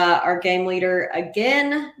 Our game leader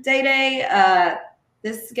again, Day.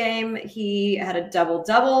 This game, he had a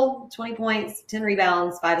double-double, 20 points, 10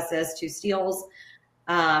 rebounds, 5 assists, 2 steals.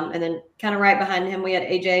 And then kind of right behind him, we had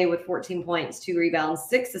AJ with 14 points, 2 rebounds,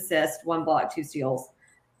 6 assists, 1 block, 2 steals.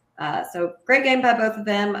 So great game by both of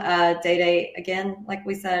them. Day, again, like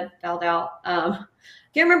we said, fouled out.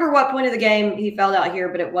 Can't remember what point of the game he fouled out here,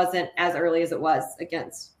 but it wasn't as early as it was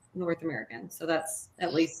against North American. So that's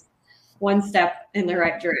at least one step in the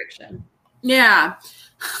right direction. Yeah.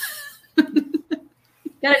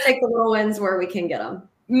 Got to take the little wins where we can get them.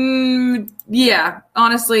 Yeah,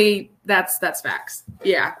 honestly, that's facts.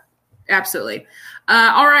 Yeah, absolutely.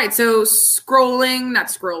 All right, so not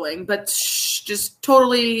scrolling, but just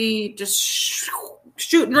totally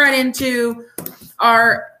shooting right into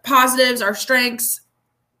our positives, our strengths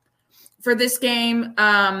for this game.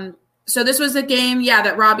 So this was a game,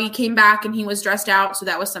 that Robbie came back and he was dressed out, so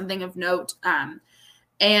that was something of note.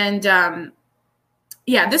 This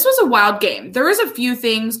was a wild game. There was a few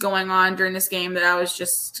things going on during this game that I was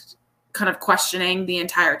just kind of questioning the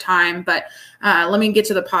entire time, but let me get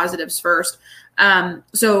to the positives first.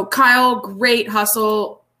 So Kyle, great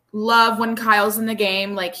hustle. Love when Kyle's in the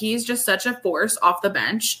game. Like, he's just such a force off the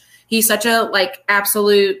bench. He's such a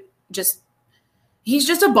he's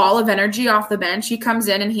just a ball of energy off the bench. He comes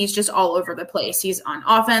in and he's just all over the place. He's on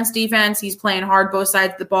offense, defense. He's playing hard both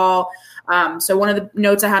sides of the ball. So one of the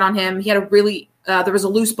notes I had on him, he had a really there was a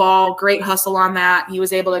loose ball, great hustle on that. He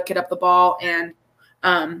was able to get up the ball and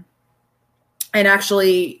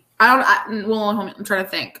actually, I'm trying to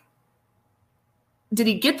think. Did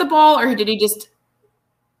he get the ball or did he just?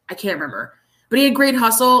 I can't remember. But he had great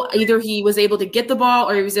hustle. Either he was able to get the ball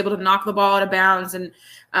or he was able to knock the ball out of bounds and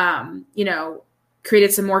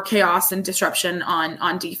created some more chaos and disruption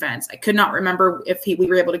on defense. I could not remember if we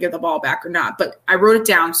were able to get the ball back or not, but I wrote it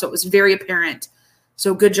down, so it was very apparent.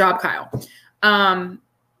 So good job, Kyle.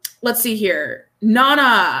 Let's see here.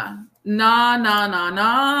 Nana.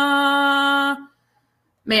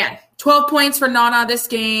 Man, 12 points for Nana this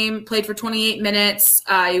game. Played for 28 minutes.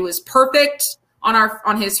 He was perfect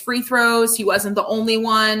on his free throws. He wasn't the only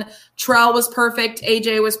one. Trell was perfect.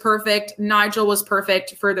 AJ was perfect. Nigel was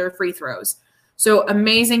perfect for their free throws. So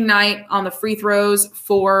amazing night on the free throws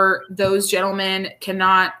for those gentlemen.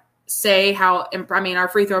 Cannot say how, our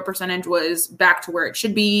free throw percentage was back to where it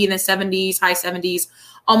should be in the 70s, high 70s,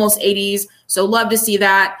 almost 80s. So love to see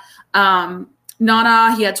that.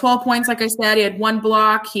 Nana, he had 12 points, like I said. He had 1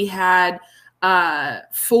 block. He had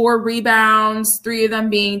 4 rebounds, 3 of them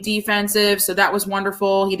being defensive. So that was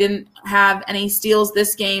wonderful. He didn't have any steals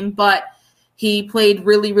this game, but he played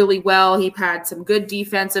really, really well. He had some good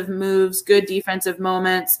defensive moves, good defensive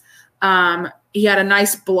moments. He had a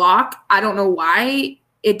nice block. I don't know why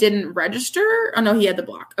it didn't register. Oh no, he had the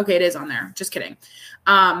block. Okay, it is on there. Just kidding.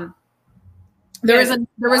 There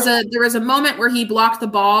was a moment where he blocked the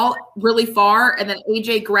ball really far, and then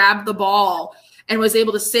AJ grabbed the ball and was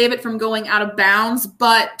able to save it from going out of bounds,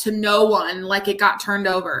 but to no one, like it got turned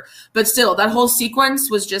over. But still, that whole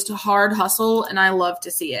sequence was just a hard hustle, and I love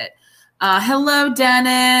to see it. Hello,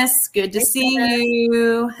 Dennis. Good to see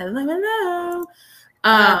you. Hello.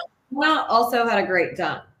 Nana also had a great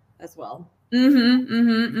dunk as well.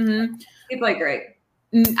 He played great.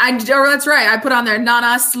 That's right. I put on there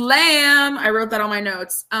Nana Slam. I wrote that on my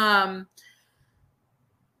notes. There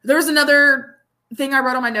was another thing I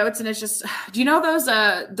wrote on my notes, and it's just, do you know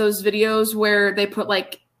those videos where they put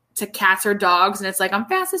like to cats or dogs, and it's like, I'm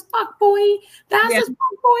fast as fuck, boy. Fast as fuck,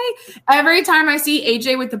 boy. Every time I see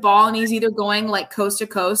AJ with the ball and he's either going like coast to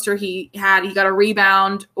coast or he got a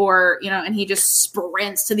rebound or, and he just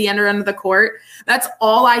sprints to the end of the court. That's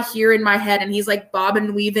all I hear in my head. And he's like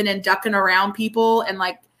bobbing, weaving and ducking around people and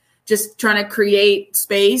like just trying to create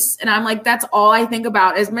space. And I'm like, that's all I think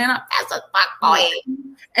about is, man, I'm fast as fuck, boy.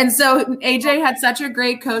 And so AJ had such a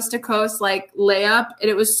great coast to coast like layup, and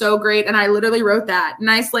it was so great. And I literally wrote that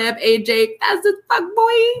nice layup, AJ, fast as fuck,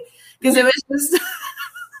 boy, because it was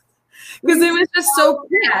just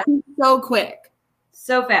so quick.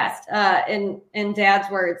 So fast. In Dad's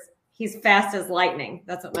words, he's fast as lightning.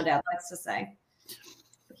 That's what my dad likes to say.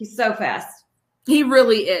 He's so fast. He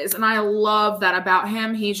really is. And I love that about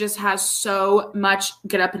him. He just has so much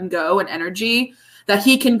get up and go and energy that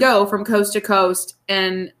he can go from coast to coast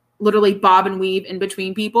and literally bob and weave in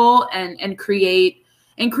between people and create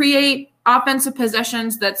offensive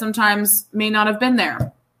possessions that sometimes may not have been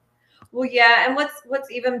there. Well, yeah, and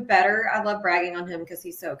what's even better, I love bragging on him because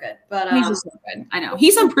he's so good. But he's just so good. I know.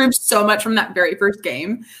 He's improved so much from that very first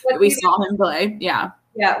game that we saw him play. Yeah.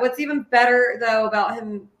 Yeah. What's even better, though, about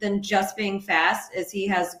him than just being fast is he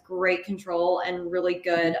has great control and really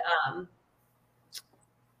good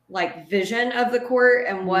vision of the court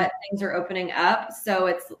and what things are opening up. So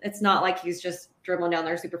it's not like he's just dribbling down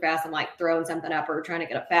there super fast and like throwing something up or trying to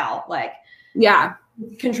get a foul. Like, yeah,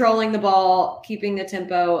 controlling the ball, keeping the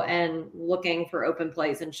tempo, and looking for open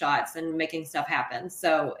plays and shots and making stuff happen.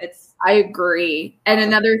 So I agree. And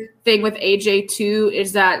another thing with AJ too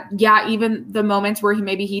is that, yeah, even the moments where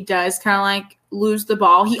he does kind of like lose the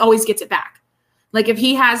ball, he always gets it back. Like if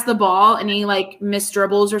he has the ball and he like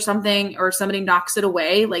misdribbles or something, or somebody knocks it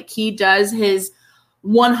away, like he does his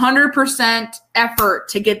 100% effort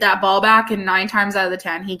to get that ball back. And 9 times out of the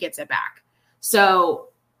 10, he gets it back. So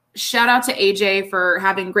shout out to AJ for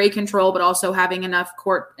having great control, but also having enough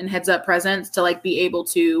court and heads up presence to like be able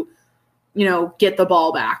to, get the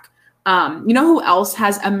ball back. You know who else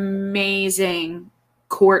has amazing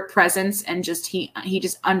court presence and just, he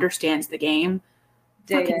just understands the game?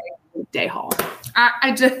 Day Hall.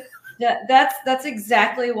 I just that's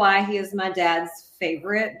exactly why he is my dad's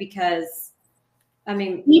favorite, because I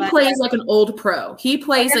mean he plays like an old pro. He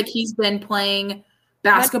plays like he's been playing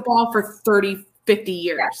basketball for 30, 50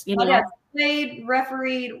 years. You know, played,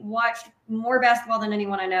 refereed, watched more basketball than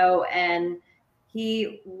anyone I know, and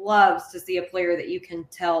he loves to see a player that you can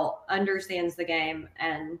tell understands the game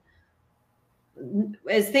and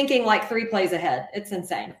is thinking like 3 plays ahead. It's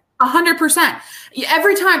insane. 100%.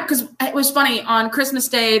 Every time, because it was funny, on Christmas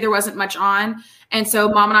Day, there wasn't much on. And so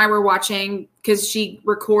Mom and I were watching, because she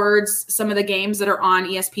records some of the games that are on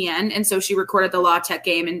ESPN. And so she recorded the La Tech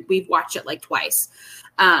game, and we've watched it like twice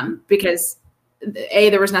because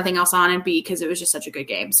A, there was nothing else on, and B, because it was just such a good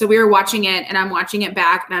game. So we were watching it, and I'm watching it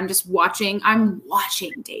back, and I'm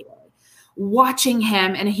watching David, watching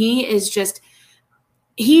him. And he is just,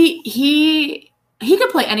 he could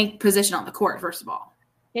play any position on the court, first of all.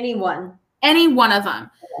 Any one of them.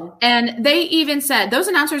 And they even said those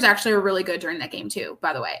announcers actually were really good during that game too,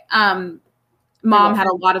 by the way. Mom had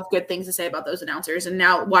a lot of good things to say about those announcers. And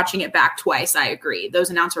now watching it back twice, I agree.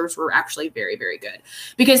 Those announcers were actually very, very good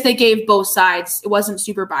because they gave both sides. It wasn't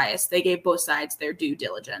super biased. They gave both sides their due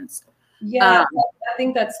diligence. Yeah. I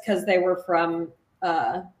think that's because they were from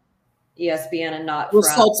ESPN and not from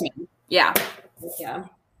Saltzman. Yeah.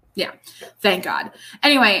 Yeah. Thank God.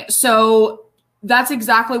 Anyway, so that's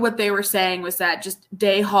exactly what they were saying, was that just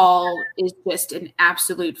Day Hall is just an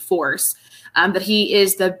absolute force, that he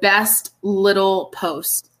is the best little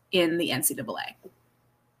post in the NCAA.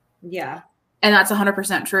 Yeah. And that's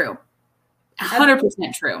 100% true.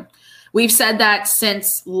 100% true. We've said that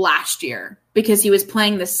since last year because he was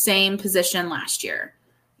playing the same position last year,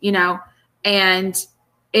 and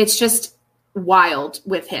it's just wild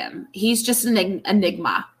with him. He's just an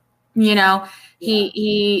enigma,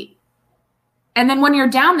 And then when you're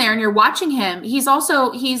down there and you're watching him, he's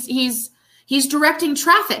also he's directing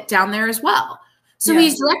traffic down there as well. So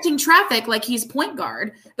he's directing traffic like he's point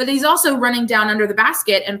guard, but he's also running down under the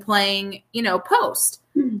basket and playing, post.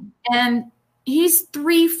 And he's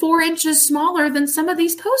 3-4 inches smaller than some of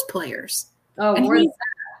these post players.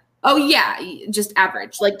 Oh yeah, just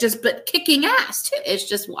average, but kicking ass too. It's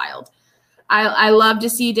just wild. I love to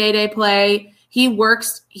see Day play. He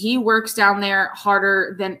works down there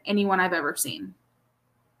harder than anyone I've ever seen.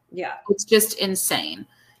 Yeah. It's just insane.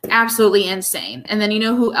 Absolutely insane. And then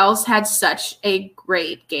who else had such a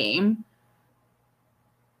great game?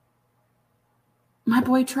 My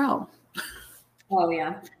boy Trell. Oh,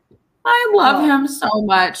 yeah. I love him so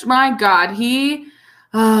much. My God.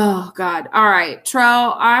 Oh, God. All right.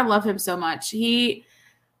 Trell, I love him so much. He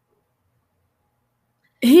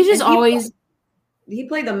just always... He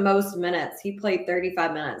played the most minutes. He played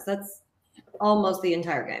 35 minutes. That's almost the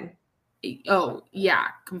entire game. Oh, yeah,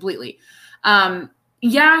 completely.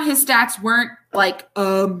 Yeah, his stats weren't like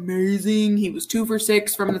amazing. He was 2 for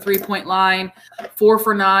 6 from the 3-point line, 4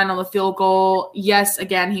 for 9 on the field goal. Yes,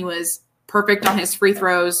 again, he was perfect on his free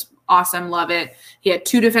throws. Awesome, love it. He had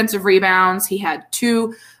 2 defensive rebounds. He had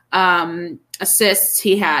 2 assists.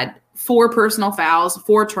 He had 4 personal fouls,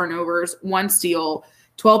 4 turnovers, 1 steal,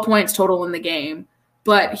 12 points total in the game.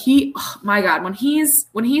 But oh my God, when he's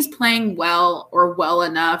playing well or well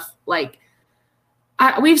enough, like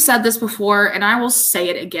we've said this before, and I will say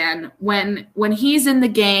it again. When he's in the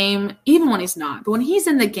game, even when he's not, but when he's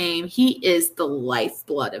in the game, he is the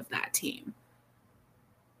lifeblood of that team.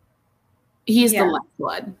 He's the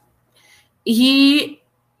lifeblood. I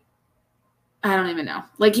don't even know.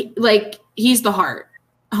 Like he's the heart,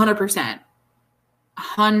 100%.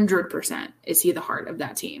 100% is he the heart of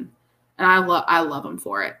that team. And I love him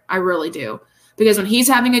for it. I really do. Because when he's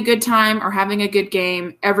having a good time or having a good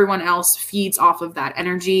game, everyone else feeds off of that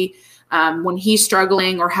energy. When he's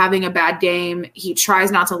struggling or having a bad game, he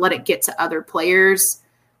tries not to let it get to other players,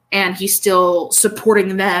 and he's still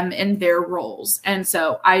supporting them in their roles. And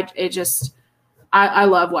so I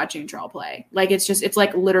love watching Trell play. Like it's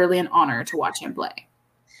like literally an honor to watch him play.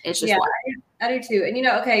 It's just I do too. And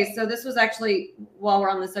okay, so this was actually, while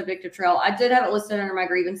we're on the subject of Trell, I did have it listed under my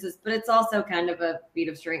grievances, but it's also kind of a feat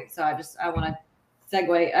of strength. So I want to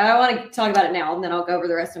segue. I want to talk about it now, and then I'll go over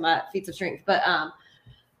the rest of my feats of strength. But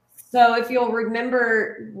so if you'll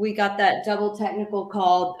remember, we got that double technical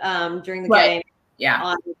called during the game,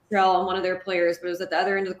 on Trell on one of their players, but it was at the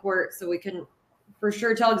other end of the court, so we couldn't for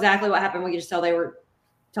sure tell exactly what happened. We could just tell they were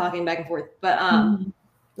talking back and forth. But and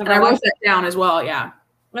I wrote that down as well. Yeah.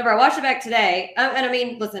 Whenever I watched it back today, and I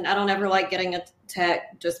mean, listen, I don't ever like getting a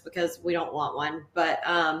tech just because we don't want one. But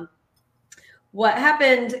what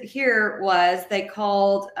happened here was they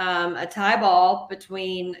called a tie ball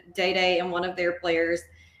between Day Day and one of their players.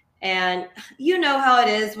 And you know how it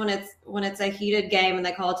is when it's a heated game and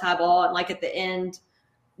they call a tie ball, and like at the end,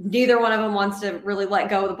 neither one of them wants to really let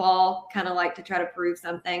go of the ball, kind of like to try to prove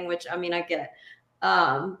something, which, I mean, I get it.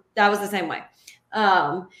 That was the same way.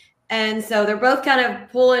 And so they're both kind of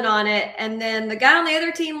pulling on it. And then the guy on the other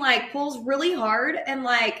team, like, pulls really hard and,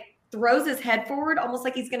 like, throws his head forward, almost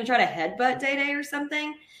like he's going to try to headbutt Day Day or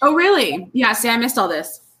something. Oh, really? Yeah, see, I missed all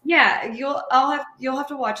this. Yeah, you'll have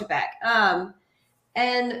to watch it back.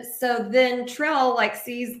 And so then Trell, like,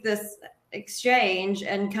 sees this exchange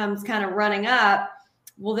and comes kind of running up.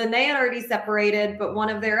 Well, then they had already separated, but one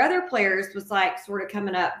of their other players was, like, sort of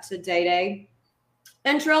coming up to Day Day.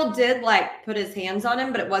 And Trell did, like, put his hands on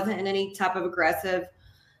him, but it wasn't in any type of aggressive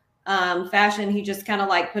fashion. He just kind of,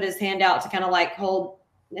 like, put his hand out to kind of, like, hold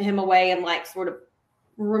him away and, like, sort of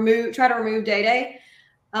try to remove Day Day.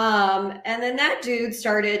 And then that dude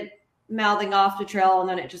started mouthing off to Trell, and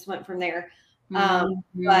then it just went from there. But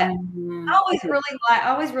I always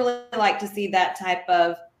really like to see that type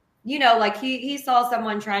of, like he saw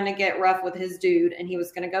someone trying to get rough with his dude, and he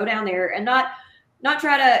was going to go down there and not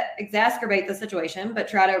try to exacerbate the situation, but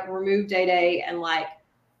try to remove Day Day and, like,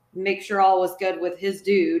 make sure all was good with his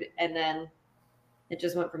dude. And then it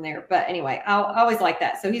just went from there. But anyway, I always like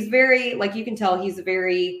that. So he's very, like, you can tell he's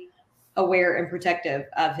very aware and protective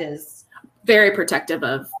of his. Very protective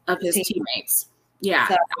of his teammates. Yeah.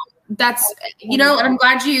 So, that's, and I'm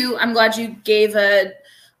glad you gave a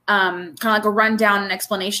kind of like a rundown and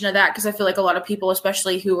explanation of that, because I feel like a lot of people,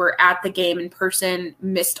 especially who were at the game in person,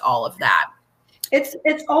 missed all of that. It's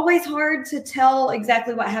always hard to tell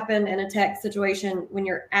exactly what happened in a tech situation when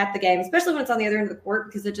you're at the game, especially when it's on the other end of the court,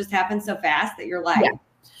 because it just happens so fast that you're like,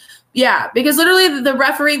 yeah, because literally the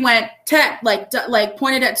referee went tech, like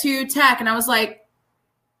pointed at 2 tech, and I was like,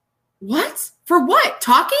 what? For what?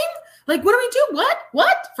 Talking? Like, what do we do?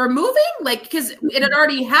 What? For moving? Like, because it had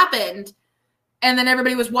already happened, and then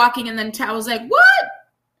everybody was walking, and then I was like, what?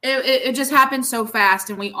 It just happened so fast,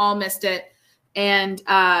 and we all missed it, and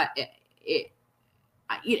at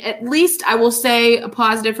least I will say a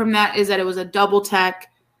positive from that is that it was a double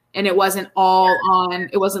tech, and it wasn't all on.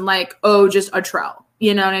 It wasn't like, just a Trell.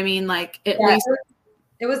 You know what I mean? Like, at least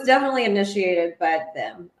it was definitely initiated by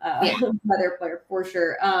them, by their player for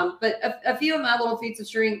sure. But a few of my little feats of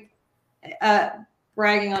strength,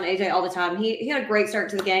 bragging on AJ all the time. He had a great start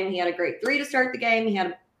to the game. He had a great 3 to start the game. He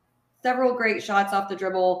had several great shots off the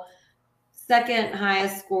dribble. Second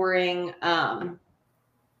highest scoring.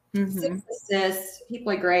 6 assists. He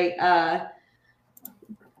played great.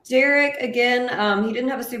 Derek, again, he didn't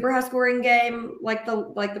have a super high scoring game like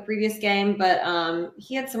the previous game, but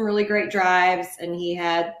he had some really great drives, and he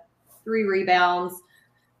had 3 rebounds,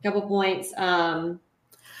 a couple points. Go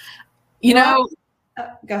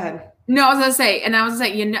ahead. No, I was gonna say,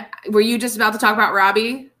 were you just about to talk about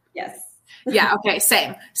Robbie? Yes. Yeah. Okay.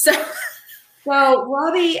 Same. So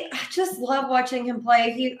Robbie, I just love watching him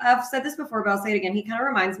play. I've said this before, but I'll say it again. He kind of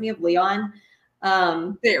reminds me of Leon.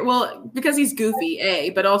 Because he's goofy,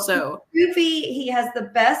 but also goofy. He has the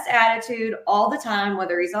best attitude all the time,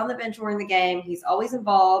 whether he's on the bench or in the game. He's always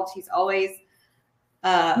involved. He's always he's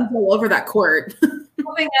all over that court.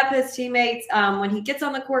 helping up his teammates. When he gets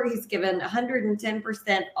on the court, he's given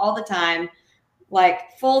 110% all the time,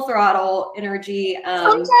 like full throttle energy.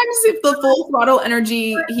 Sometimes if the full throttle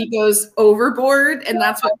energy, he goes overboard, and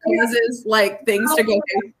that's what causes like things to go.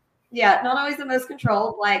 Yeah, not always the most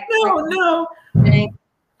controlled. No.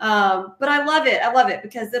 But I love it. I love it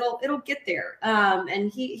because it'll get there.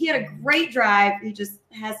 And he had a great drive. He just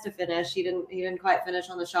has to finish. He didn't quite finish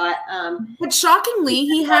on the shot. But shockingly,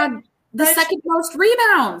 he had the second most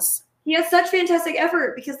rebounds. He has such fantastic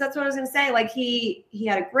effort because that's what I was going to say. Like he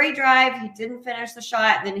had a great drive. He didn't finish the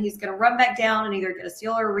shot. Then he's going to run back down and either get a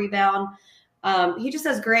steal or a rebound. He just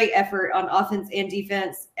has great effort on offense and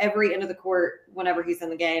defense every end of the court whenever he's in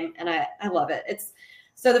the game. And I love it.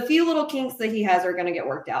 So the few little kinks that he has are going to get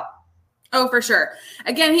worked out. Oh, for sure.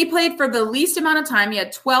 Again, he played for the least amount of time. He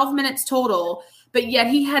had 12 minutes total, but yet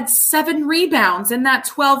he had 7 rebounds in that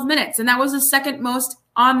 12 minutes. And that was the second most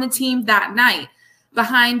on the team that night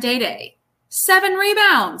behind Day. 7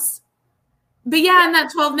 rebounds. But yeah, in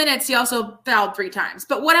that 12 minutes, he also fouled 3 times,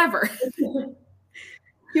 but whatever.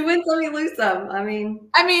 You win some, you lose some. I mean,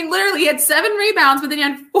 literally he had 7 rebounds, but then he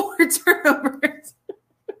had 4 turnovers.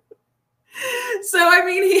 So,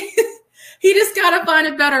 he just got to find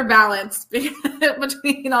a better balance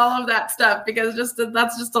between all of that stuff because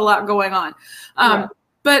that's just a lot going on.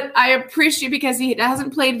 But I appreciate because he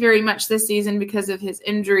hasn't played very much this season because of his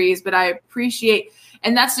injuries, but I appreciate,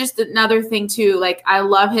 and that's just another thing too. Like I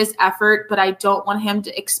love his effort, but I don't want him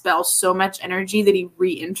to expel so much energy that he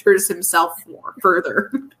re-enters himself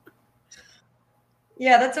further.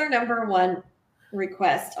 Yeah, that's our number one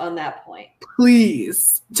request on that point.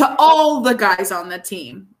 Please, to all the guys on the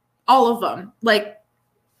team, all of them. Like,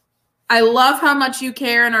 I love how much you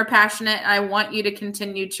care and are passionate. I want you to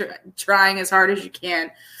continue trying as hard as you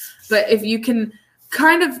can. But if you can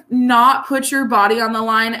kind of not put your body on the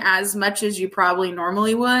line as much as you probably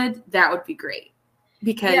normally would, that would be great.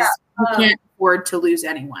 Because you can't afford to lose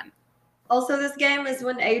anyone. Also, this game is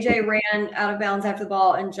when AJ ran out of bounds after the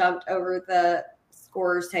ball and jumped over the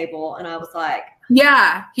scorer's table. And I was like,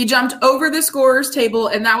 yeah, he jumped over the scorer's table.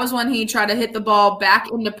 And that was when he tried to hit the ball back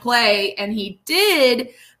into play. And he did.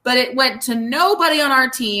 But it went to nobody on our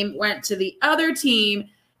team, went to the other team,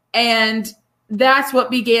 and that's what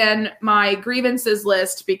began my grievances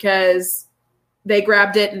list because they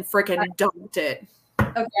grabbed it and freaking dunked it.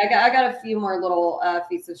 Okay, I got a few more little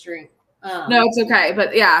feats of strength. No, it's okay,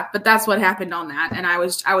 but that's what happened on that, and I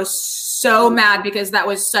was so mad because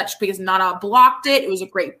because Nana blocked it. It was a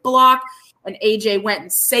great block. And AJ went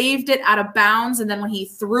and saved it out of bounds. And then when he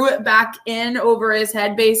threw it back in over his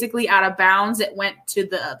head, basically out of bounds, it went to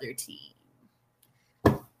the other team.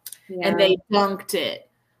 Yeah. And they dunked it.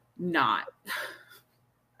 Not.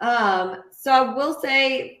 So I will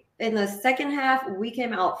say in the second half, we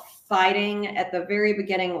came out fighting. At the very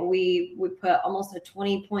beginning, we put almost a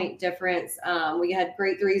 20-point difference. We had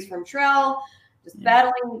great threes from Trell, just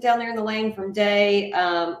battling down there in the lane from Day.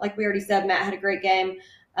 Like we already said, Matt had a great game.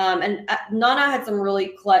 And Nana had some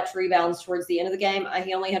really clutch rebounds towards the end of the game.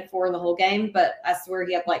 He only had 4 in the whole game, but I swear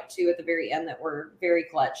he had like 2 at the very end that were very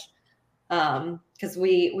clutch. Because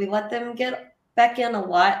we let them get back in a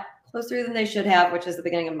lot closer than they should have, which is the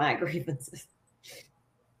beginning of my grievances.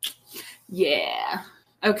 Yeah.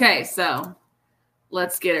 Okay, so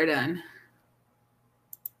let's get her done.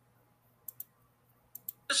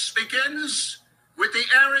 This begins with the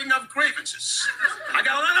airing of grievances. I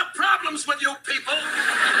got a lot of problems with you people.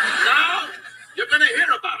 Now you're going to hear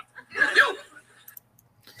about it. You.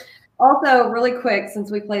 Also, really quick,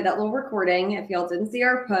 since we played that little recording, if y'all didn't see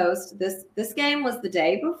our post, this game was the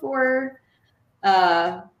day before.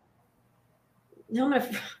 I'm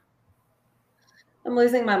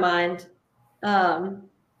losing my mind.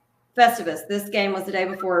 Festivus. This game was the day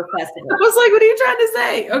before Festivus. I was like, what are you trying to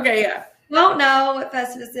say? Okay, yeah. Don't know what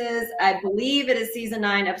Festivus is. I believe it is season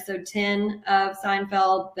 9, episode 10 of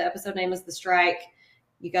Seinfeld. The episode name is The Strike.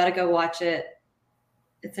 You got to go watch it.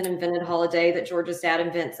 It's an invented holiday that George's dad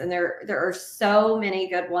invents. And there are so many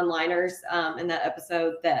good one-liners in that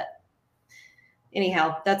episode that,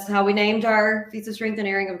 anyhow, that's how we named our Feats of Strength and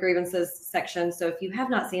Airing of Grievances section. So if you have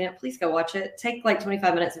not seen it, please go watch it. Take like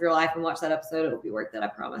 25 minutes of your life and watch that episode. It'll be worth it, I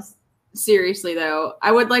promise. Seriously, though,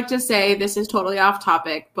 I would like to say this is totally off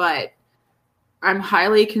topic, but I'm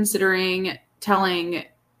highly considering telling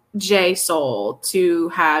J Soul to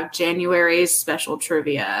have January's special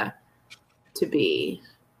trivia to be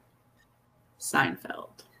Seinfeld.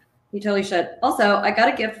 You totally should. Also, I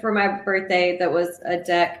got a gift for my birthday that was a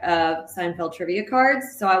deck of Seinfeld trivia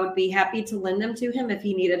cards. So I would be happy to lend them to him if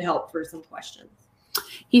he needed help for some questions.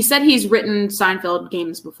 He said he's written Seinfeld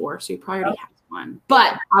games before, so he probably already has one.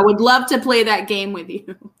 But I would love to play that game with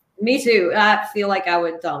you. Me too. I feel like I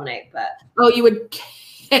would dominate, but. Oh, you would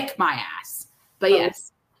kick my ass. But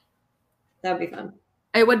yes. That would be fun.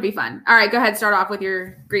 It would be fun. All right, go ahead. Start off with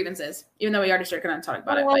your grievances, even though we already started kind of talking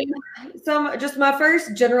about it. So just my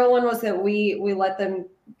first general one was that we let them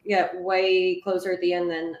get way closer at the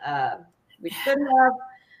end than we should have.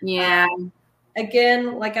 Yeah.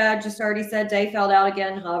 Again, like I just already said, Day fouled out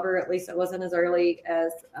again. However, at least it wasn't as early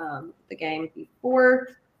as the game before.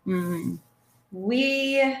 Mm-hmm.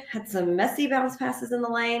 We had some messy bounce passes in the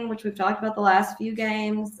lane, which we've talked about the last few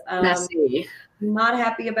games. Messy. Not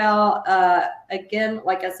happy about, again,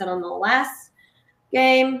 like I said on the last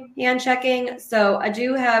game, hand checking. So I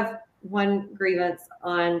do have one grievance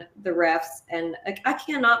on the refs, and I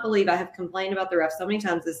cannot believe I have complained about the refs so many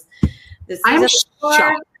times this I'm season.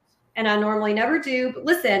 shocked. And I normally never do. But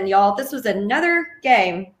listen, y'all, this was another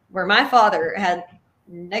game where my father had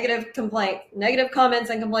negative comments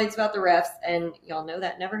and complaints about the refs, and y'all know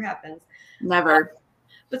that never happens. Never.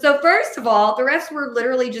 But so first of all, the refs were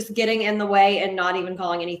literally just getting in the way and not even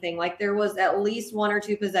calling anything. Like there was at least one or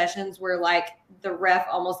two possessions where like the ref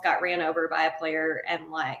almost got ran over by a player and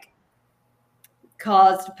like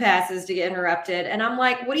caused passes to get interrupted. And I'm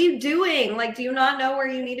like, what are you doing? Like, do you not know where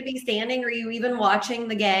you need to be standing? Are you even watching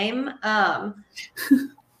the game?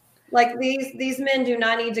 Like these men do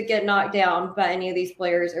not need to get knocked down by any of these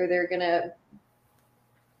players, or they're gonna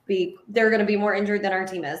be more injured than our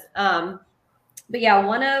team is. But yeah,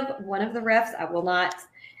 one of the refs, I will not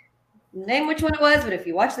name which one it was, but if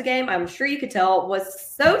you watch the game, I'm sure you could tell,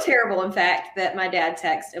 was so terrible, in fact, that my dad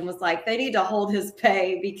texted and was like, they need to hold his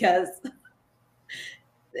pay because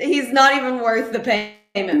he's not even worth the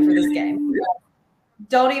payment for this game.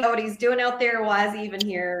 Don't even know what he's doing out there. Why is he even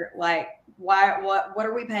here? Like, what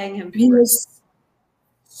are we paying him for? He was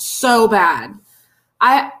so bad.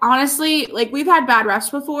 I honestly, like, we've had bad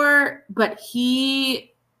refs before, but he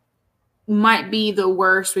might be the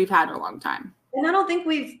worst we've had in a long time. And I don't think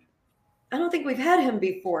we've had him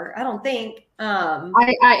before. I don't think.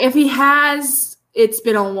 If he has, it's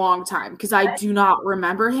been a long time because I do not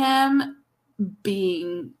remember him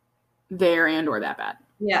being there and or that bad.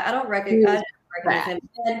 Yeah, I don't recognize him.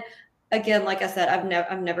 And again, like I said, I've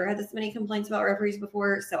never had this many complaints about referees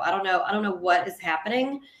before, so I don't know what is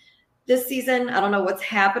happening this season. I don't know what's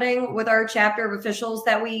happening with our chapter of officials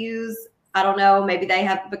that we use. I don't know. Maybe they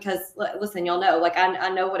have, because listen, y'all know, like I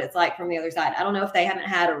know what it's like from the other side. I don't know if they haven't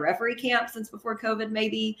had a referee camp since before COVID,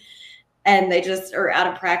 maybe, and they just are out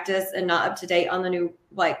of practice and not up to date on the new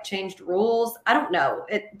like changed rules. I don't know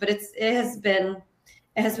but it has been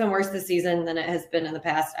worse this season than it has been in the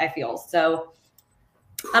past, I feel. So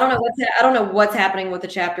I don't know what's happening with the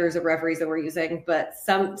chapters of referees that we're using, but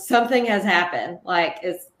something has happened. Like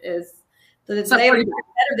the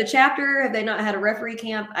chapter, have they not had a referee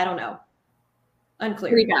camp? I don't know.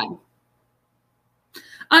 Unclear. Pretty bad.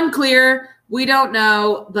 Unclear. We don't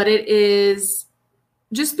know, but it is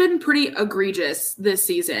just been pretty egregious this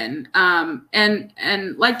season.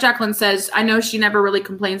 And like Jacqueline says, I know she never really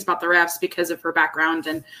complains about the refs because of her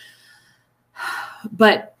background,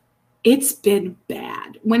 but it's been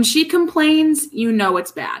bad. When she complains, you know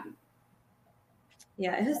it's bad.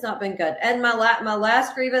 Yeah, it has not been good. And my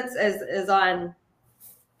last grievance is on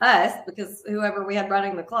us, because whoever we had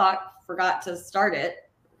running the clock forgot to start it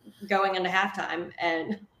going into halftime.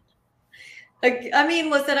 And I mean,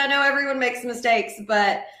 listen, I know everyone makes mistakes,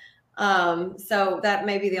 but so that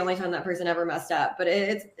may be the only time that person ever messed up. But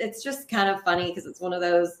it's just kind of funny because it's one of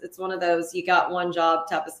those you got one job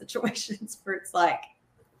type of situations where it's like,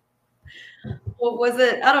 what was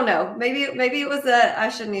it? I don't know. Maybe it was I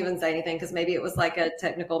shouldn't even say anything because maybe it was like a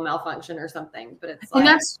technical malfunction or something. But it's like, and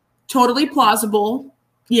that's totally plausible.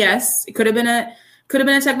 Yes, it could have been a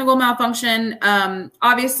technical malfunction.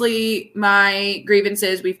 Obviously, my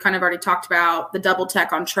grievances we've kind of already talked about. The double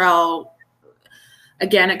tech on Trell.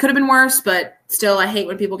 Again, it could have been worse, but still, I hate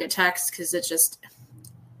when people get texts because it's just.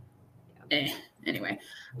 Anyway,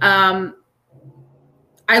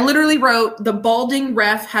 I literally wrote, the balding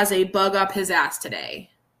ref has a bug up his ass today.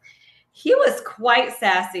 He was quite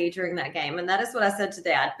sassy during that game, and that is what I said to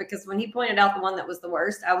Dad, because when he pointed out the one that was the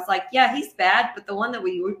worst, I was like, yeah, he's bad, but the one that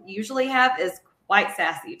we usually have is quite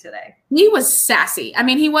sassy today. He was sassy. I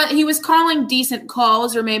mean, he was calling decent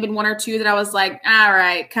calls, or maybe one or two that I was like, all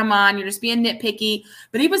right, come on, you're just being nitpicky.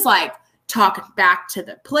 But he was like talking back to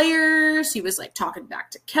the players. He was like talking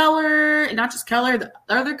back to Keller, and not just Keller, the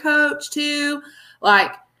other coach too.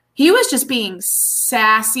 Like, he was just being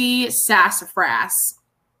sassy, sassafras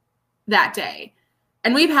that day.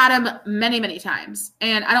 And we've had him many, many times.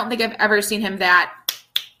 And I don't think I've ever seen him that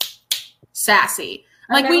sassy.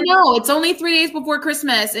 Like, we know it's only 3 days before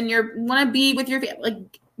Christmas and you want to be with your family.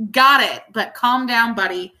 Like, got it. But calm down,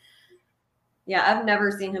 buddy. Yeah, I've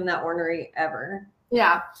never seen him that ornery ever.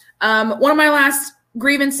 Yeah. One of my last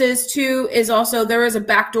grievances, too, is also there was a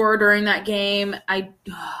backdoor during that game. Oh,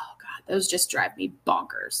 God, those just drive me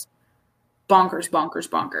bonkers. Bonkers, bonkers,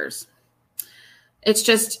 bonkers. It's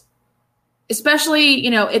just, especially,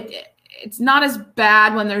 it's not as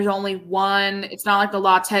bad when there's only one. It's not like the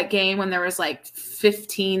La Tech game when there was like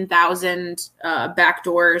 15,000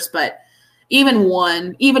 backdoors, but even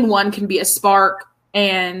one can be a spark,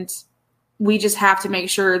 and we just have to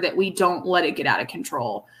make sure that we don't let it get out of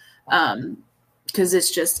control,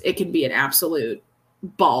 because it can be an absolute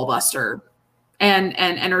ball buster and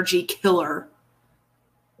an energy killer.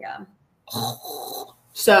 Yeah.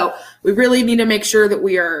 So we really need to make sure that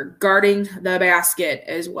we are guarding the basket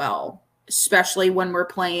as well, especially when we're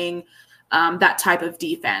playing that type of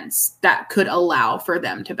defense that could allow for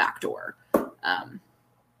them to backdoor.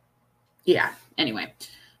 Anyway,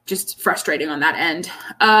 just frustrating on that end.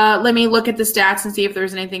 Let me look at the stats and see if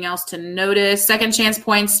there's anything else to notice. Second chance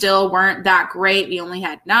points still weren't that great. We only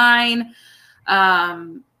had 9.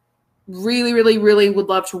 Really, really, really would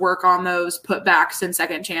love to work on those putbacks and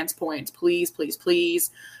second chance points. Please, please,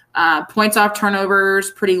 please. Points off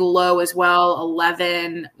turnovers, pretty low as well,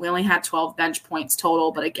 11. We only had 12 bench points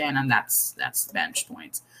total, but again, and that's bench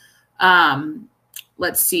points.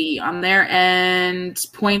 Let's see. On their end,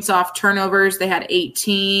 points off turnovers, they had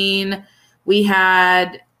 18. We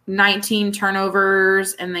had 19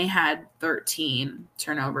 turnovers, and they had 13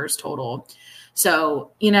 turnovers total.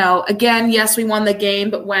 So, again, yes, we won the game,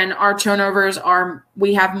 but when our turnovers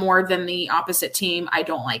we have more than the opposite team, I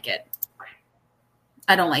don't like it.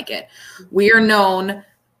 I don't like it. We are known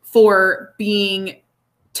for being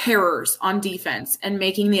terrors on defense and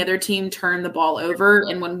making the other team turn the ball over.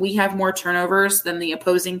 And when we have more turnovers than the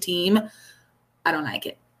opposing team, I don't like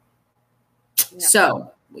it. No.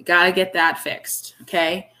 So we got to get that fixed.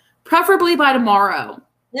 Okay. Preferably by tomorrow.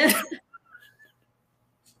 If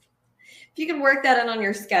you can work that in on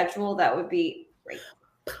your schedule, that would be great.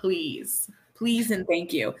 Please, and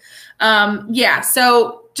thank you.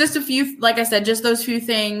 So just a few, like I said, just those few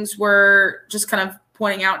things were just kind of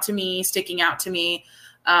sticking out to me.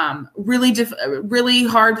 Really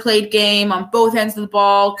hard played game on both ends of the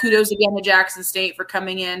ball. Kudos again to Jackson State for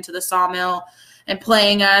coming into the Sawmill and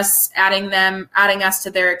playing us, adding us to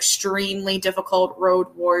their extremely difficult Road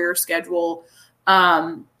Warrior schedule.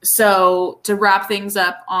 So to wrap things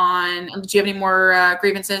up do you have any more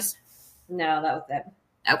grievances? No, that was it.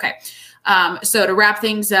 Okay. So to wrap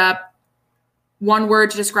things up, one word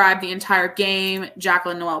to describe the entire game,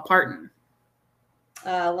 Jacqueline Noel Parton.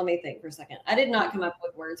 Let me think for a second. I did not come up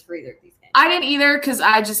with words for either of these games. I didn't either because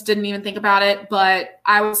I just didn't even think about it. But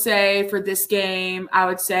I would say for this game,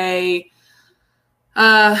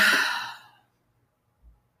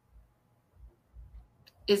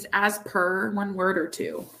 is as per one word or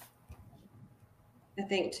two? I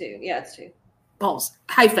think 2. Yeah, it's 2. Balls.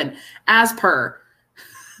 Hyphen. As per.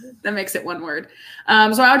 That makes it one word.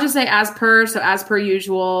 So I would just say as per. So as per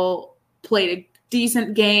usual, played a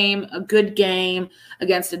decent game, a good game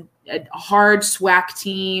against a hard SWAC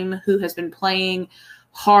team who has been playing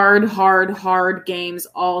hard games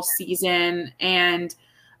all season. And,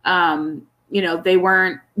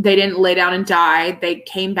 they didn't lay down and die. They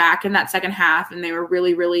came back in that second half and they were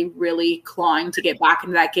really, really, really clawing to get back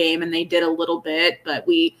into that game. And they did a little bit, but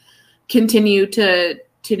we continue to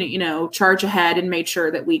charge ahead and made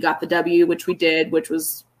sure that we got the W, which we did, which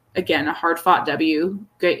was, again, a hard-fought W.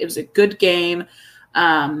 Great. It was a good game.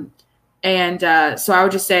 So I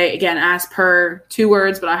would just say, again, as per 2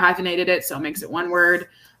 words, but I hyphenated it, so it makes it 1 word.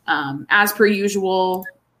 As per usual,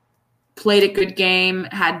 played a good game,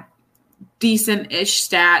 had decent-ish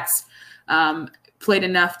stats, played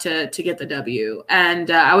enough to get the W.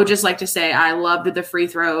 And I would just like to say I loved the free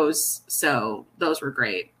throws, so those were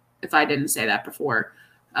great. If I didn't say that before,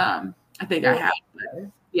 I think I have.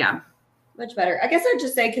 But yeah. Much better. I guess I'd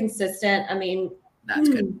just say consistent. I mean, that's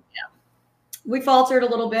good. Yeah. We faltered a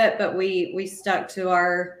little bit, but we stuck to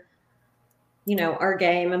our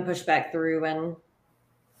game and pushed back through and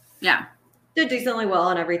did decently well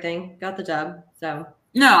on everything. Got the dub. So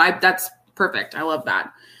no, that's Perfect. I love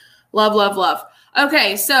that. Love, love, love.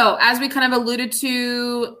 Okay, so as we kind of alluded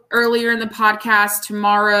to earlier in the podcast,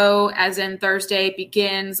 tomorrow, as in Thursday,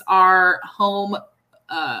 begins our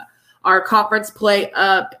our conference play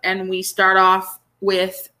up, and we start off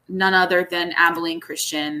with none other than Abilene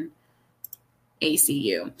Christian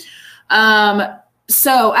ACU.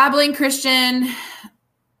 So Abilene Christian,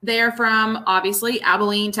 they are from, obviously,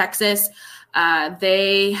 Abilene, Texas.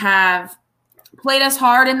 They have played us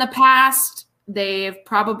hard in the past. They've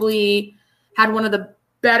probably had one of the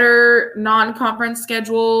better non-conference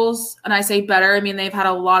schedules. And I say better, I mean, they've had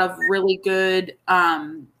a lot of really good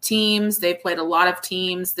teams. They've played a lot of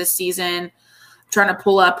teams this season. I'm trying to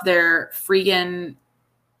pull up their freaking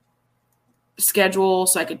schedule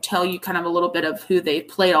so I could tell you kind of a little bit of who they've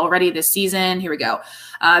played already this season. Here we go.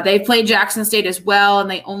 They've played Jackson State as well, and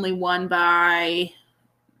they only won by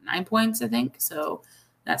 9 points, I think. So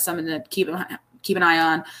that's something to keep an eye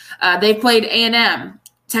on. They've played A&M,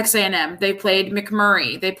 Texas A&M. They played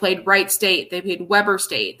McMurray. They played Wright State. They played Weber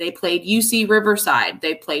State. They played UC Riverside.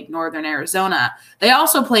 They played Northern Arizona. They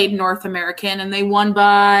also played North American, and they won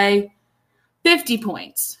by 50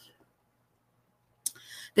 points.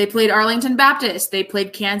 They played Arlington Baptist. They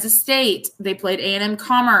played Kansas State. They played A&M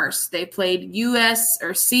Commerce. They played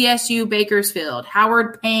CSU Bakersfield,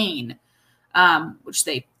 Howard Payne, which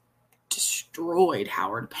they destroyed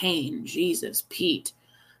Howard Payne. Jesus, Pete.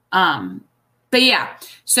 But yeah,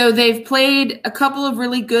 so they've played a couple of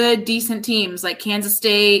really good, decent teams like Kansas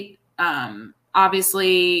State,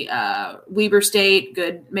 obviously Weber State,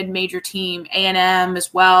 good mid-major team, A&M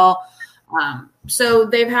as well. So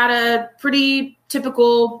they've had a pretty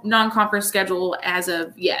typical non-conference schedule as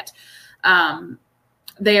of yet.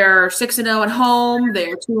 They are 6-0 at home.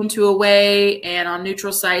 They are 2-2 away, and on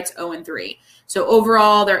neutral sites 0-3. So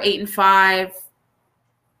overall, they're 8-5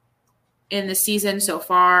 in the season so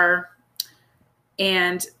far.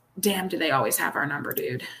 And damn, do they always have our number,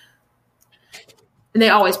 dude? And they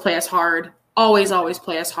always play us hard. Always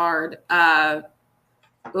play us hard. Oh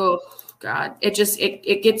God,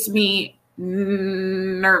 it gets me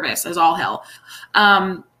nervous as all hell.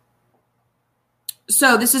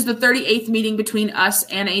 So this is the 38th meeting between us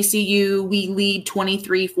and ACU. We lead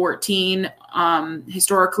 23-14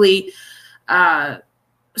 historically.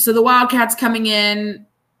 So the Wildcats coming in,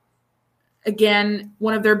 again,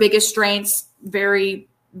 one of their biggest strengths, very,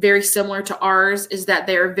 very similar to ours, is that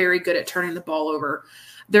they're very good at turning the ball over.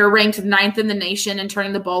 They're ranked 9th in the nation in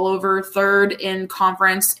turning the ball over, 3rd in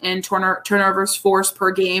conference in turnovers forced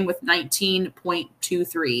per game with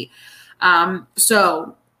 19.23.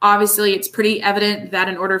 So obviously it's pretty evident that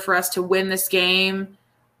in order for us to win this game,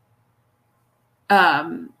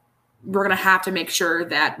 we're going to have to make sure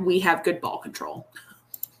that we have good ball control.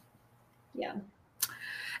 Yeah.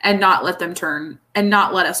 And not let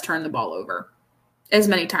us turn the ball over as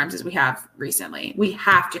many times as we have recently. We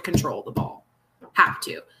have to control the ball. Have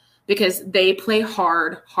to, because they play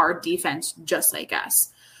hard defense just like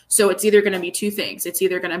us. So it's either going to be two things. It's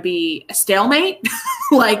either going to be a stalemate,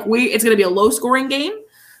 it's going to be a low scoring game,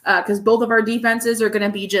 because both of our defenses are going to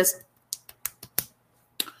be just,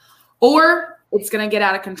 or it's going to get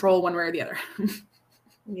out of control one way or the other.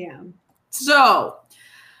 Yeah. So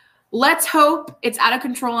let's hope it's out of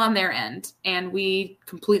control on their end and we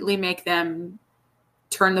completely make them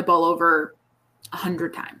turn the ball over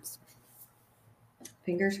 100 times.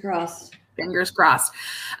 Fingers crossed. Fingers crossed.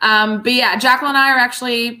 But yeah, Jacqueline and I are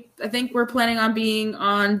actually, I think we're planning on being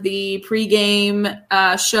on the pregame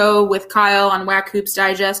show with Kyle on Whack Hoops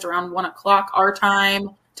Digest around 1:00 our time,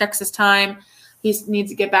 Texas time. He needs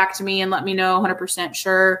to get back to me and let me know 100%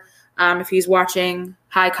 sure. If he's watching,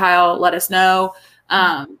 hi Kyle, let us know.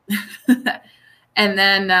 And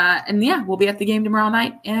then we'll be at the game tomorrow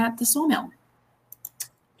night at the Sawmill.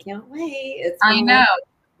 Can't wait. I know.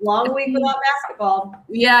 Long week without basketball.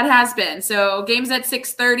 Yeah, it has been. So games at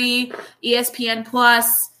 6:30, ESPN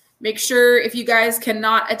Plus. Make sure if you guys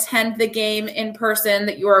cannot attend the game in person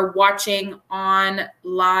that you are watching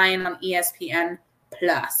online on ESPN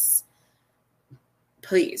Plus.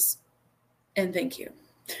 Please. And thank you.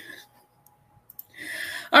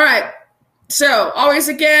 All right. So always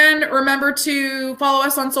again, remember to follow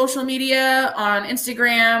us on social media, on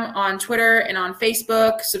Instagram, on Twitter, and on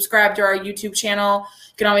Facebook. Subscribe to our YouTube channel.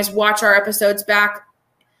 You can always watch our episodes back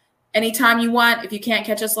anytime you want. If you can't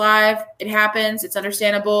catch us live, it happens. It's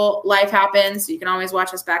understandable. Life happens. So you can always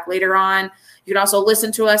watch us back later on. You can also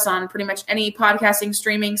listen to us on pretty much any podcasting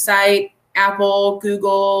streaming site, Apple,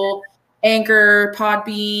 Google, Anchor,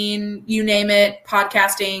 Podbean, you name it,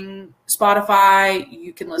 podcasting, Spotify,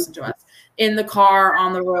 you can listen to us in the car,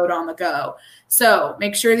 on the road, on the go. So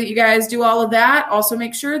make sure that you guys do all of that. Also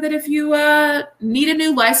make sure that if you need a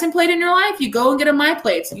new license plate in your life, you go and get a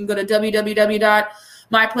MyPlates. You can go to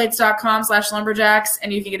www.myplates.com/lumberjacks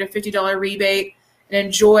and you can get a $50 rebate and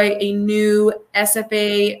enjoy a new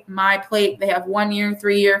SFA MyPlate. They have 1 year,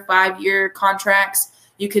 3 year, 5 year contracts.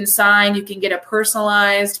 You can sign, you can get a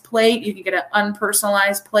personalized plate, you can get an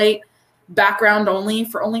unpersonalized plate, background only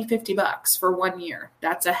for only $50 for 1 year.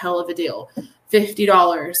 That's a hell of a deal.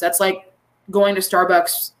 $50. That's like going to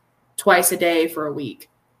Starbucks twice a day for a week.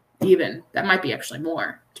 Even that might be actually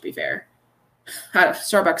more, to be fair.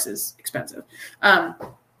 Starbucks is expensive.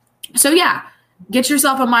 So yeah, get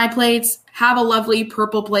yourself a MyPlates, have a lovely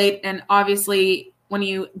purple plate, and obviously when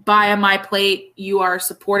you buy a MyPlate, you are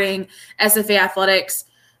supporting SFA Athletics.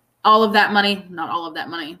 All of that money, not all of that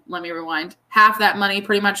money, let me rewind. Half that money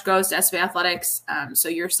pretty much goes to SFA Athletics. So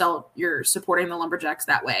you're supporting the Lumberjacks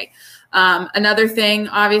that way. Another thing,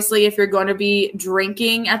 obviously, if you're going to be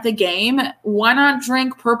drinking at the game, why not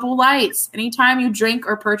drink Purple Lights? Anytime you drink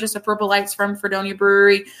or purchase a Purple Lights from Fredonia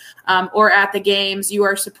Brewery or at the games, you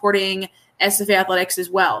are supporting SFA Athletics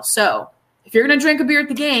as well. So if you're going to drink a beer at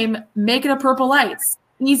the game, make it a Purple Lights.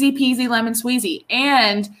 Easy peasy lemon squeezy.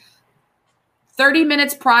 And 30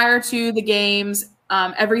 minutes prior to the games,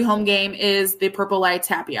 every home game is the Purple Lights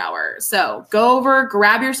happy hour. So go over,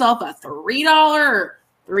 grab yourself a $3,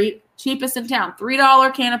 cheapest in town,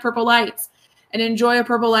 $3 can of Purple Lights and enjoy a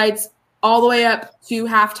Purple Lights all the way up to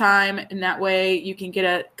halftime. And that way you can get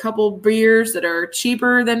a couple beers that are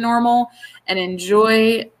cheaper than normal and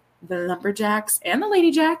enjoy the Lumberjacks and the Lady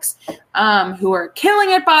Jacks, who are killing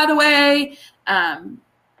it, by the way, at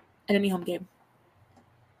any home game.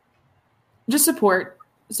 Just support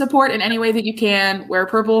in any way that you can. Wear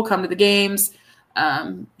purple, come to the games,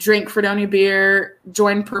 drink Fredonia beer,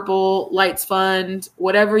 join Purple Lights Fund,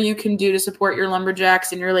 whatever you can do to support your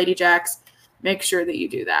Lumberjacks and your Lady Jacks. Make sure that you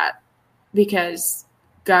do that because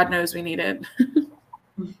God knows we need it.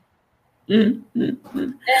 And I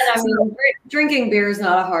mean, drinking beer is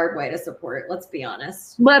not a hard way to support. Let's be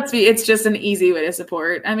honest. It's just an easy way to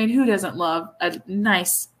support. I mean, who doesn't love a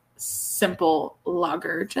nice, simple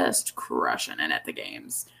lager just crushing it at the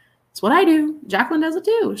games? It's what I do. Jacqueline does it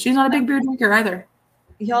too. She's not a big beer drinker either.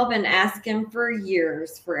 Y'all been asking for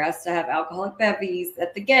years for us to have alcoholic bevies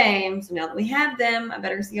at the game. So now that we have them, I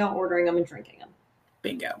better see y'all ordering them and drinking them.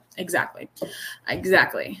 Bingo. Exactly.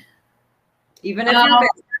 Even if you're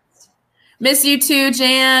busy. Miss you too,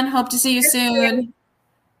 Jan. Hope to see you soon.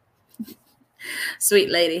 Sweet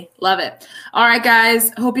lady. Love it. All right,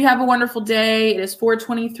 guys. Hope you have a wonderful day. It is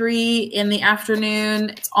 4:23 in the afternoon.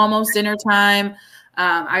 It's almost dinner time.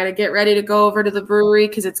 I got to get ready to go over to the brewery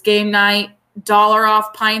because it's game night. $1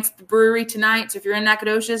 off pints at the brewery tonight. So if you're in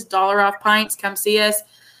Nacogdoches, $1 off pints. Come see us.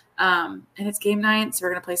 And it's game night, so we're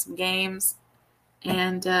going to play some games.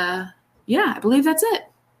 And, yeah, I believe that's it.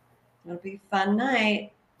 It'll be a fun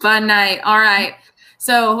night. Fun night. All right.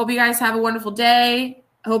 So hope you guys have a wonderful day.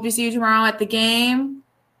 I hope to see you tomorrow at the game.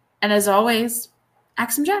 And as always,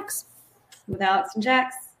 Axe 'em Jacks. Without some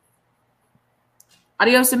jacks.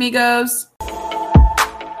 Adios, amigos.